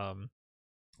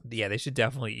should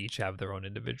definitely each have their own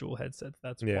individual headsets.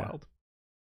 That's wild.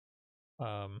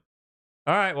 All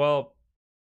right, well,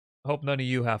 hope none of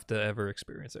you have to ever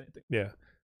experience anything. Yeah.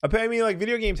 I mean, like,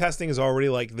 video game testing is already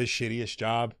like the shittiest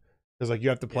job because like you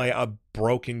have to play a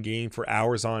broken game for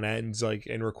hours on end, like,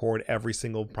 and record every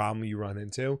single problem you run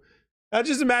into. Now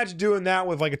just imagine doing that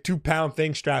with like a 2-pound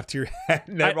thing strapped to your head,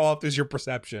 and that alters your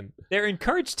perception. They're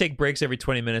encouraged to take breaks every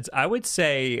 20 minutes. I would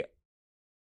say,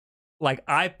 like,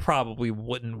 I probably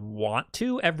wouldn't want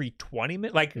to every 20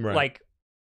 minutes. Like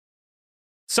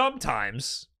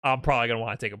sometimes I'm probably gonna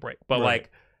want to take a break, but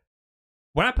like,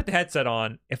 when I put the headset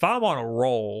on, if I'm on a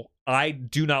roll, I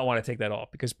do not want to take that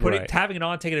off because having it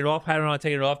on, taking it off, having it on,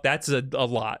 taking it off, that's a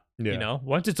lot. Yeah.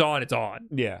 Once it's on, it's on.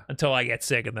 Yeah. Until I get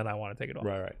sick, and then I want to take it off.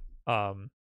 Right.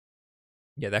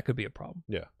 Yeah, that could be a problem.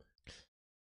 Yeah.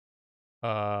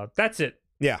 That's it.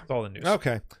 Yeah. That's all the news.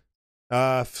 Okay.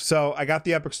 So I got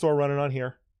the Epic Store running on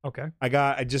here. Okay.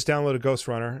 I just downloaded Ghost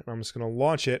Runner, and I'm just gonna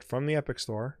launch it from the Epic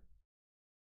Store.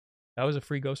 That was a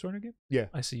free Ghost Runner game? Yeah.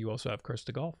 I see you also have Curse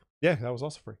to Golf. Yeah, that was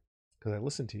also free because I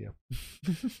listened to you.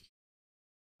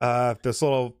 This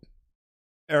little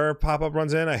error pop-up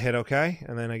runs in. I hit OK,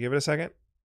 and then I give it a second.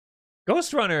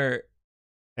 Ghost Runner,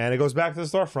 and it goes back to the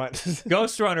storefront.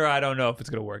 Ghost Runner, I don't know if it's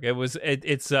gonna work. It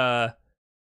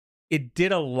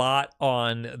did a lot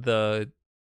on the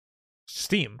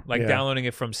Steam, downloading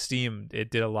it from Steam.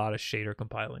 It did a lot of shader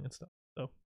compiling and stuff. So.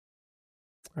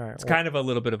 All right, it's kind of a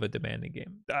little bit of a demanding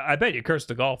game. I bet you Curse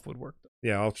to Golf would work, though.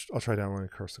 Yeah, I'll try downloading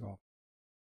Curse to Golf.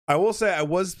 I will say I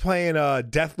was playing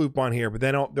Deathloop on here, but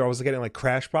then I was getting like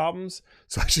crash problems,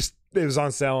 so it was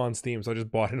on sale on Steam, so I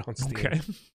just bought it on Steam. Okay.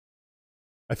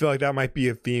 I feel like that might be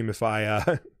a theme if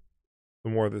the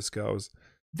more this goes.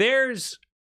 There's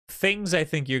things I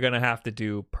think you're gonna have to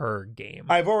do per game.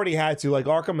 I've already had to, like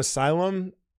Arkham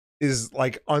Asylum is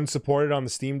like unsupported on the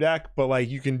Steam Deck, but like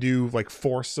you can do like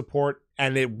force support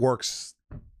and it works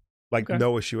like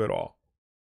no issue at all.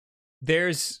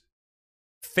 There's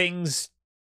things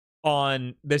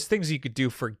you could do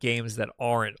for games that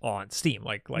aren't on Steam,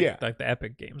 like the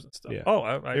Epic games and stuff. Yeah.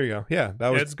 Oh, there you go. Yeah,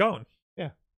 it's going. Yeah,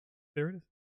 there it is.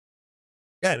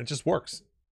 Yeah, and it just works.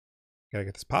 Gotta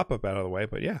get this pop-up out of the way,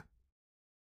 but yeah.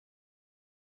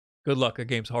 Good luck. That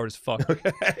game's hard as fuck.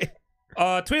 Okay.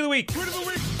 Tweet of the week. Tweet of the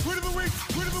week. Tweet of the week.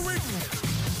 Tweet of the week.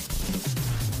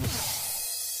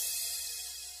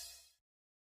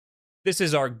 This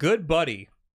is our good buddy.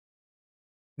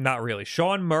 Not really.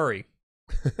 Sean Murray.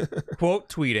 Quote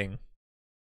tweeting.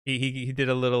 He did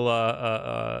a little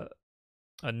a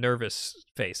nervous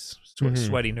face,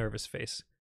 sweaty nervous face.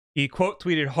 He quote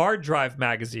tweeted Hard Drive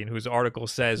magazine, whose article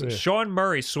says Sean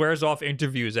Murray swears off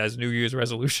interviews as New Year's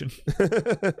resolution.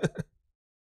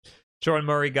 Sean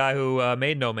Murray, guy who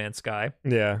made No Man's Sky,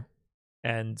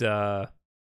 and kind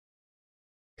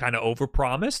of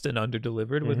overpromised and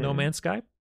underdelivered with No Man's Sky.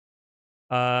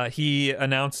 He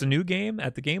announced a new game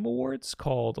at the Game Awards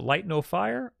called Light No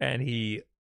Fire, and he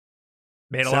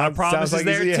made a lot of promises like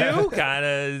there too. Kind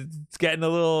of getting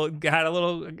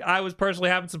I was personally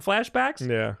having some flashbacks.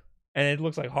 Yeah. And it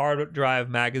looks like Hard Drive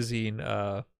magazine,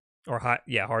 Hard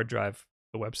Drive,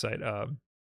 the website.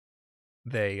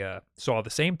 They saw the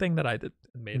same thing that I did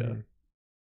and made a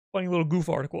funny little goof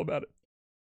article about it.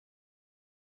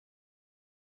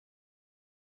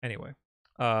 Anyway,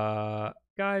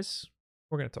 guys,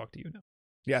 we're gonna talk to you now.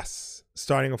 Yes,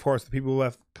 starting of course the people who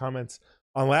left comments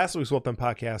on last week's WULFF Den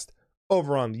podcast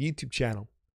over on the YouTube channel,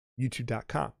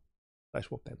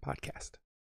 youtube.com/WULFF Den podcast.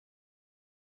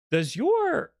 Does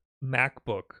your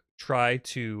MacBook try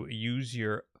to use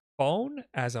your phone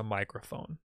as a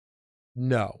microphone?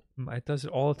 No, it does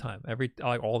it all the time.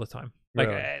 All the time.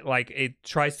 Really? Like it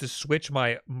tries to switch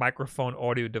my microphone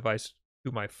audio device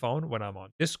to my phone when I'm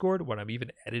on Discord, when I'm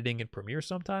even editing in Premiere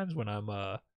sometimes, when I'm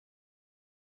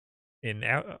in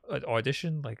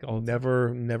Audition, like all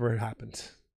never happened.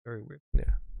 Very weird. Yeah.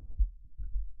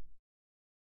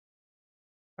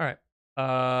 All right.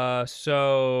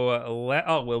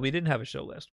 We didn't have a show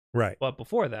last week. Right. But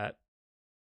before that,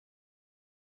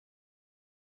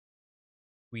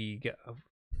 we get.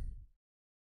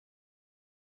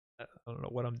 I don't know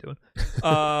what I'm doing.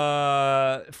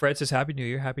 Fred says, Happy New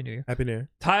Year. Happy New Year. Happy New Year.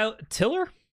 Tyler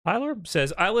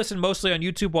says, I listen mostly on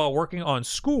YouTube while working on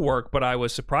schoolwork, but I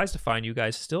was surprised to find you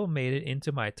guys still made it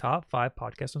into my top 5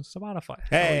 podcasts on Spotify.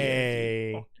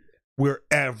 Hey, we're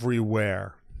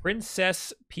everywhere.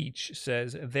 Princess Peach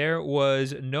says, there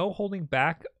was no holding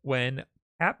back when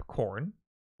Capcorn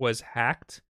was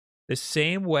hacked the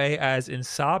same way as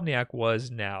Insomniac was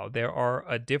now. There are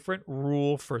a different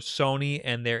rule for Sony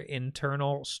and their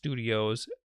internal studios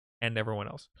and everyone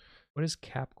else. What is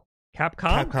Capcom?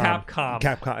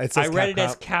 Capcom. It says I read Capcom. it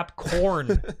as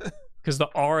Capcorn because the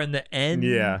R and the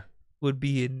N would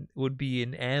be an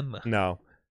M. No.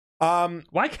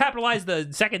 Why capitalize the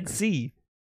second C?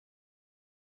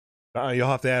 You'll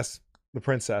have to ask the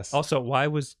princess. Also,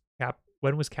 when was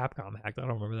Capcom hacked? I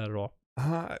don't remember that at all.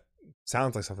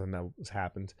 Sounds like something that was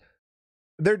happened.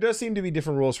 There does seem to be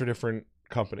different rules for different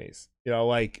companies. You know,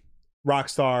 like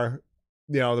Rockstar,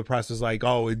 the press was like,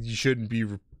 oh, you shouldn't be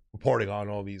reporting on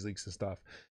all these leaks and stuff.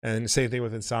 And the same thing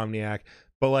with Insomniac.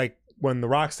 But like when the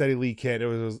Rocksteady leak hit, it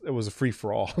was a free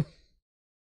for all.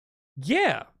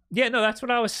 Yeah, no, that's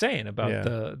what I was saying about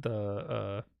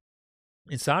the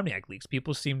Insomniac leaks.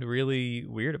 People seemed really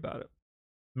weird about it.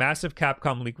 Massive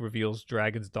Capcom leak reveals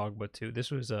Dragon's Dogma 2.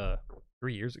 This was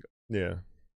 3 years ago. Yeah.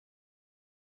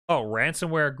 Oh,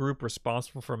 ransomware group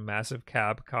responsible for massive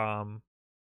Capcom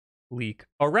leak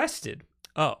arrested.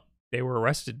 Oh, they were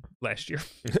arrested last year.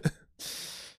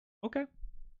 Okay.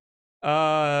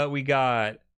 We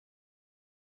got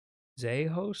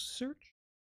Zayho's search.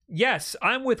 Yes,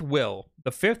 I'm with Will.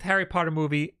 The 5th Harry Potter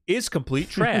movie is complete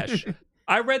trash.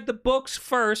 I read the books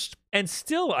first, and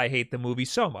still I hate the movie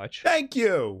so much. Thank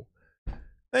you.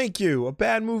 A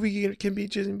bad movie can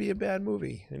be a bad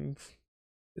movie, and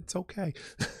it's okay.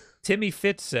 Timmy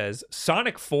Fitz says,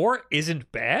 Sonic 4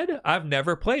 isn't bad? I've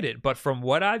never played it, but from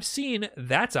what I've seen,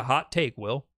 that's a hot take,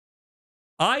 Will.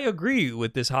 I agree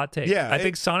with this hot take. Yeah, I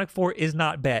think Sonic 4 is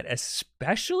not bad,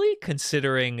 especially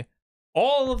considering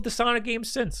all of the Sonic games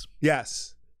since.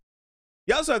 Yes.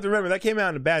 You also have to remember that came out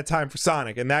in a bad time for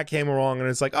Sonic, and that came along, and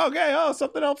it's like, okay,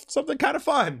 something else, something kind of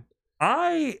fun.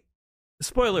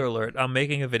 Spoiler alert, I'm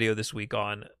making a video this week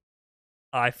on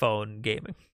iPhone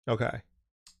gaming. Okay.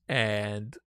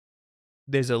 And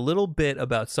there's a little bit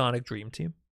about Sonic Dream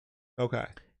Team. Okay.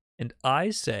 And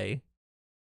I say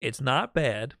it's not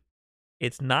bad.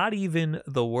 It's not even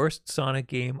the worst Sonic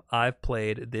game I've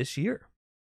played this year.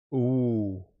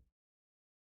 Ooh.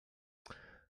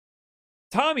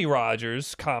 Tommy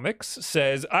Rogers Comics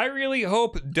says, I really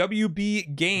hope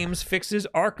WB Games fixes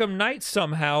Arkham Knight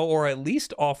somehow, or at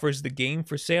least offers the game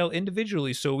for sale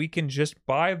individually so we can just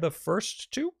buy the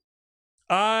first 2.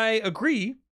 I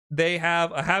agree. They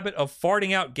have a habit of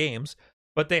farting out games.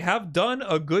 But they have done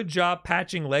a good job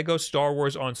patching Lego Star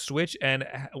Wars on Switch and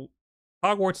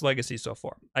Hogwarts Legacy so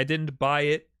far. I didn't buy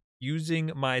it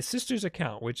using my sister's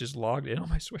account, which is logged in on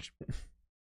my Switch.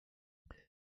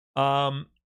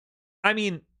 I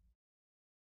mean,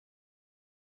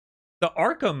 the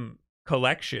Arkham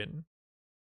collection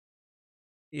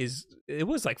it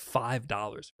was like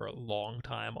 $5 for a long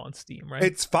time on Steam, right?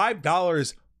 It's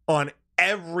 $5 on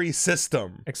every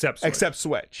system except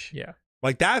Switch. Yeah.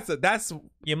 Like that's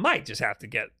you might just have to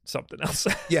get something else.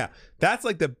 Yeah. That's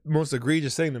like the most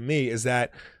egregious thing to me is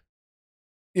that,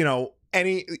 you know,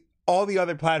 all the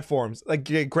other platforms, like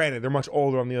granted, they're much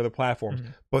older on the other platforms,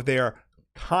 but they are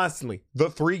constantly the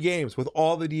 3 games with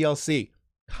all the DLC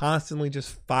constantly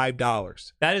just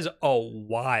 $5. That is a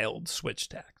wild Switch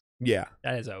tax. Yeah.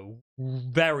 That is a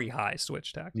very high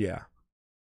Switch tax. Yeah.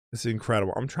 It's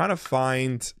incredible. I'm trying to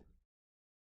find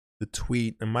the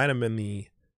tweet. It might have been the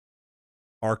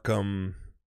Arkham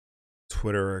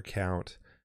Twitter account.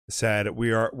 It said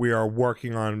we are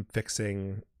working on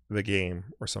fixing the game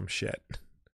or some shit.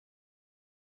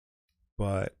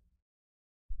 But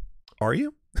are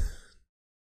you?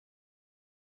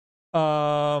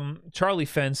 Charlie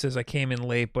Fenn says I came in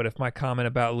late, but if my comment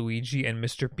about Luigi and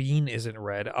Mr. Bean isn't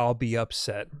read, I'll be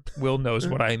upset. Will knows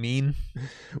what I mean.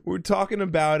 We're talking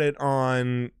about it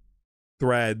on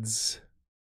Threads.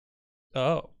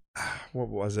 Oh. What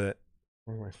was it?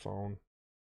 Where's my phone?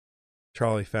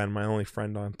 Charlie Fenn, my only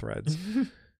friend on Threads.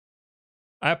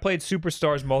 I played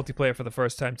Superstars multiplayer for the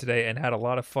first time today and had a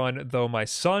lot of fun, though my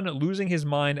son losing his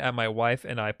mind at my wife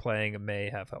and I playing may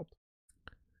have helped.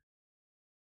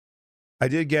 I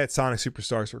did get Sonic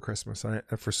Superstars for Christmas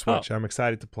for Switch. Oh. I'm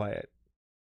excited to play it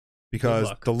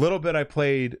because the little bit I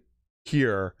played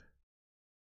here,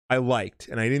 I liked,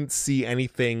 and I didn't see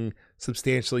anything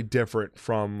substantially different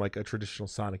from like a traditional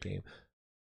Sonic game.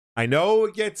 I know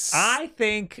it gets. I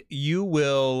think you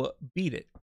will beat it.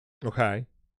 Okay.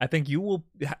 I think you will.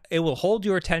 It will hold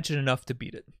your attention enough to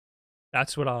beat it.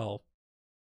 That's what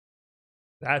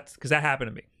That's because that happened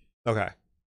to me. Okay.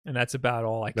 And that's about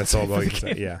all I can. That's say all I can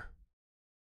say. Yeah.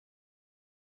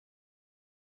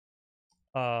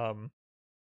 Oh,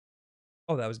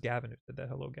 that was Gavin who said that.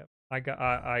 Hello, Gavin. I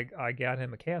got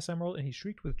him a Chaos Emerald and he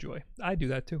shrieked with joy. I do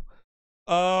that too.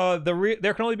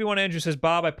 There can only be one. Andrew says,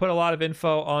 Bob, I put a lot of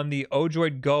info on the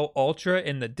Odroid Go Ultra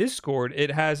in the Discord.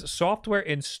 It has software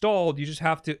installed. You just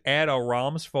have to add a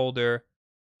ROMs folder,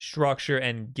 structure,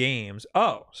 and games.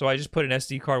 Oh, so I just put an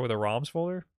SD card with a ROMs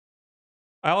folder?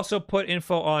 I also put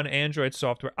info on Android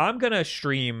software. I'm gonna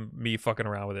stream me fucking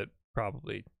around with it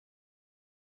probably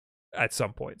at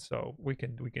some point, so we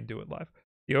can do it live.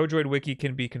 The Odroid wiki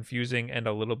can be confusing and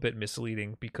a little bit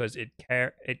misleading because it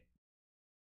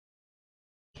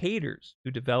caters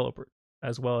to developers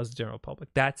as well as the general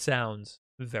public. That sounds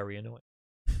very annoying.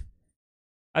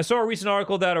 I saw a recent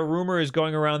article that a rumor is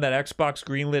going around that Xbox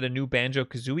greenlit a new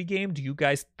Banjo-Kazooie game. Do you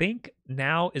guys think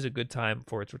now is a good time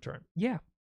for its return? Yeah.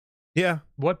 Yeah.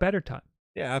 What better time?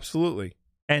 Yeah, absolutely.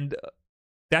 And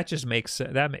that just makes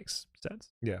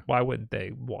sense. Yeah. Why wouldn't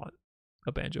they want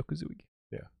a Banjo-Kazooie game?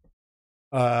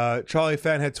 Yeah. Charlie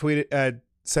Fenn had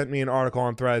sent me an article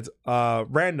on Threads.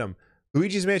 Random.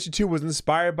 Luigi's Mansion 2 was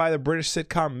inspired by the British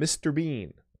sitcom Mr.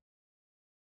 Bean.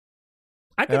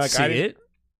 I could see it.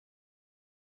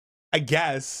 I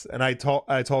guess. And I told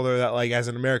her that, like, as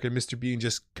an American, Mr. Bean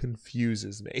just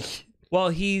confuses me. Well,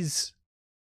 he's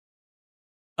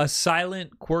a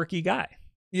silent, quirky guy.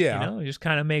 Yeah. You know, he just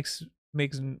kind of makes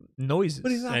noises.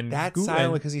 But he's not that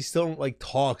silent because he still, like,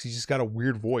 talks. He's just got a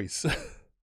weird voice.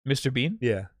 Mr. Bean?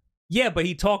 Yeah. Yeah, but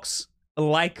he talks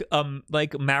like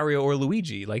Mario or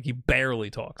Luigi. Like, he barely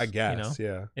talks. I guess, you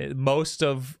know? Yeah. Most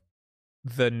of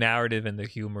the narrative and the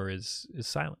humor is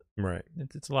silent. Right.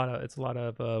 It's a lot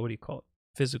of what do you call it?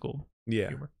 Physical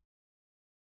humor.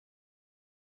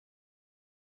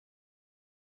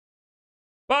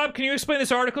 Bob, can you explain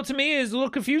this article to me? It's a little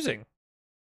confusing.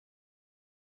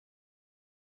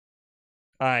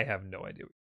 I have no idea.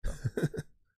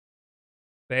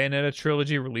 Bayonetta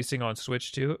trilogy releasing on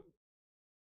Switch too.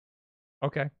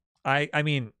 Okay. I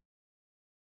mean,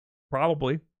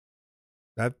 probably.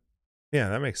 That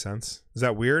makes sense. Is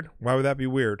that weird? Why would that be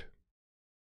weird?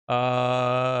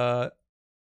 Bayonetta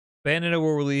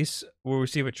will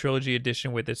receive a trilogy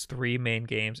edition with its 3 main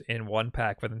games in one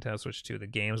pack for the Nintendo Switch 2. The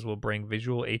games will bring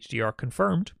visual HDR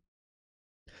confirmed.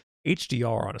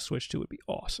 HDR on a Switch 2 would be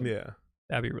awesome. Yeah.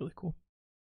 That'd be really cool.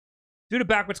 Due to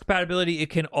backwards compatibility, it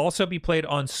can also be played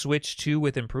on Switch 2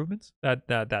 with improvements. That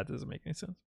doesn't make any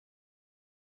sense.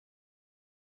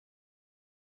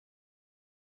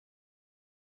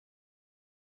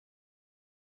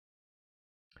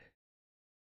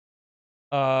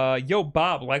 Yo,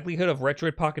 Bob, likelihood of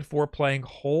Retroid Pocket 4 playing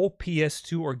whole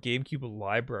PS2 or GameCube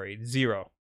library?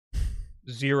 0.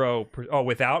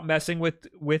 Without messing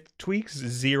with tweaks,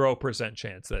 0%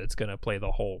 chance that it's gonna play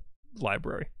the whole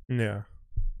library. Yeah.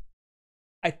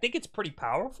 I think it's pretty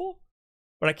powerful,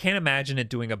 but I can't imagine it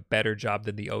doing a better job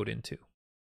than the Odin 2.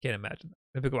 Can't imagine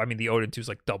that. I mean, the Odin 2 is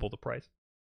like double the price.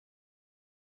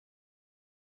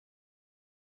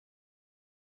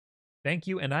 Thank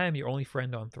you, and I am your only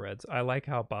friend on Threads. I like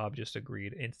how Bob just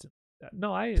agreed instantly.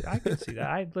 No, I can see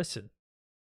that. Listen.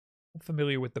 I'm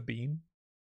familiar with the bean.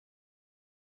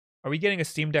 Are we getting a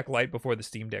Steam Deck Lite before the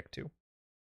Steam Deck 2?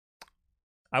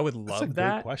 I would love That's a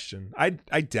that. Good question.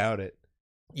 I doubt it.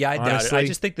 Yeah, I doubt it. Honestly. I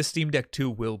just think the Steam Deck 2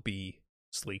 will be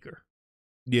sleeker.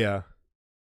 Yeah.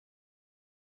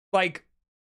 Like,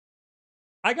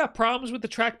 I got problems with the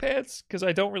trackpads because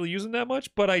I don't really use them that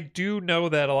much, but I do know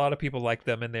that a lot of people like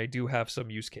them and they do have some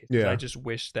use cases. Yeah. I just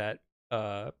wish that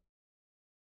it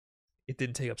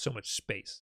didn't take up so much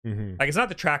space. Mm-hmm. Like, it's not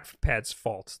the trackpad's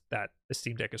fault that the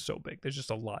Steam Deck is so big. There's just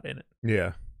a lot in it.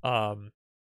 Yeah.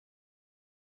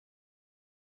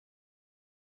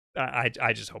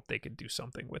 I just hope they can do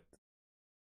something with.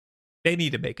 They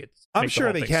need to make it. I'm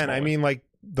sure they can. Smaller. I mean, like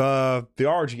the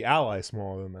ROG Ally is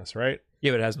smaller than this, right?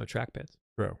 Yeah, but it has no trackpads.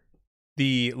 Bro.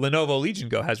 The Lenovo Legion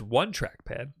Go has one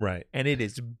trackpad, Right? and it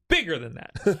is bigger than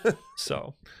that.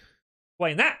 So,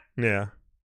 playing that. Yeah.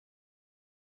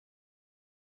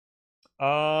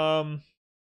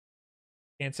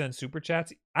 Can't send super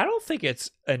chats. I don't think it's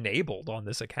enabled on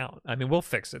this account. I mean, we'll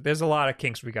fix it. There's a lot of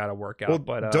kinks we got to work out. Well,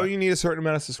 but don't you need a certain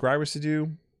amount of subscribers to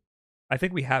do? I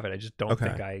think we have it. I just don't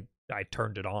think I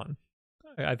turned it on.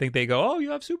 I think they go, "Oh,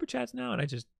 you have super chats now," and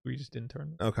we just didn't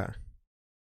turn it. Okay.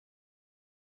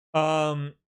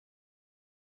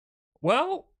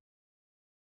 Well,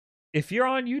 if you're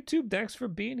on YouTube, thanks for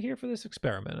being here for this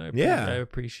experiment. I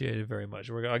appreciate it very much.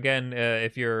 We're again,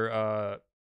 if you're a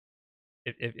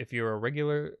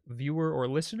regular viewer or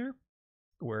listener,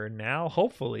 we're now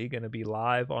hopefully going to be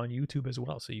live on YouTube as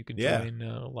well, so you can join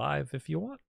live if you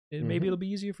want. Maybe it'll be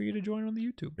easier for you to join on the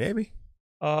YouTube. Maybe.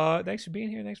 Thanks for being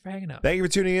here. Thanks for hanging out. Thank you for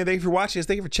tuning in. Thank you for watching us.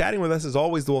 Thank you for chatting with us. As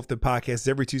always, the Wolf Den Podcast is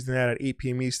every Tuesday night at 8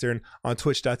 p.m. Eastern on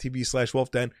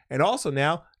twitch.tv/WolfDen and also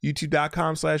now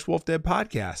youtube.com/WolfDen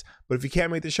Podcast. But if you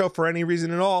can't make the show for any reason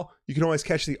at all, you can always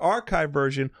catch the archive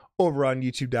version over on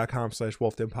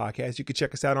youtube.com/WolfDen Podcast. You can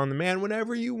check us out on demand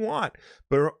whenever you want.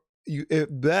 But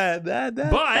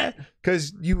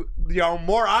because you know,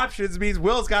 more options means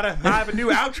Will's got to have a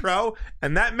new outro,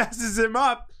 and that messes him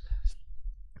up.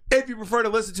 If you prefer to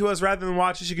listen to us rather than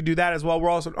watch us, you can do that as well. We're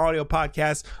also an audio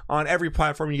podcast on every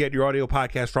platform you get your audio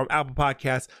podcast from. Apple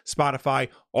Podcasts, Spotify,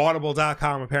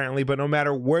 Audible.com apparently. But no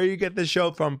matter where you get this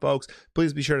show from, folks,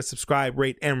 please be sure to subscribe,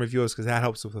 rate, and review us because that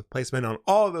helps with placement on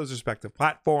all of those respective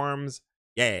platforms.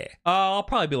 Yeah. I'll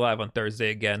probably be live on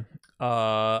Thursday again.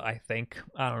 I think.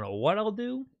 I don't know what I'll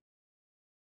do.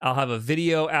 I'll have a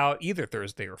video out either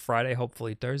Thursday or Friday.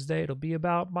 Hopefully Thursday. It'll be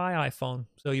about my iPhone.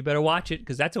 So you better watch it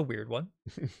because that's a weird one.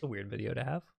 It's a weird video to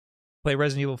have. Play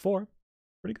Resident Evil 4.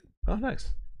 Pretty good. Oh,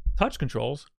 nice. Touch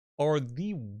controls are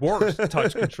the worst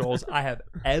touch controls I have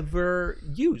ever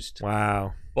used.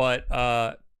 Wow.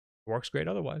 But works great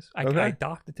otherwise. I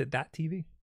docked it to that TV.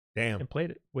 Damn. And played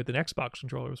it with an Xbox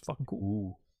controller. It was fucking cool.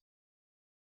 Ooh.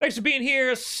 Thanks for being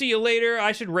here. See you later.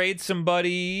 I should raid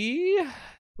somebody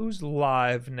who's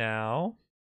live now.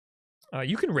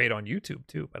 You can raid on YouTube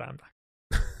too, but I'm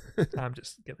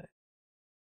just gonna.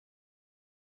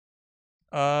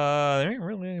 There ain't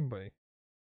really anybody.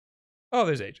 Oh,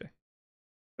 there's AJ.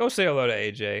 Go say hello to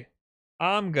AJ.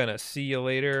 I'm gonna see you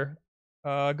later.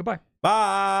 Goodbye.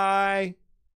 Bye.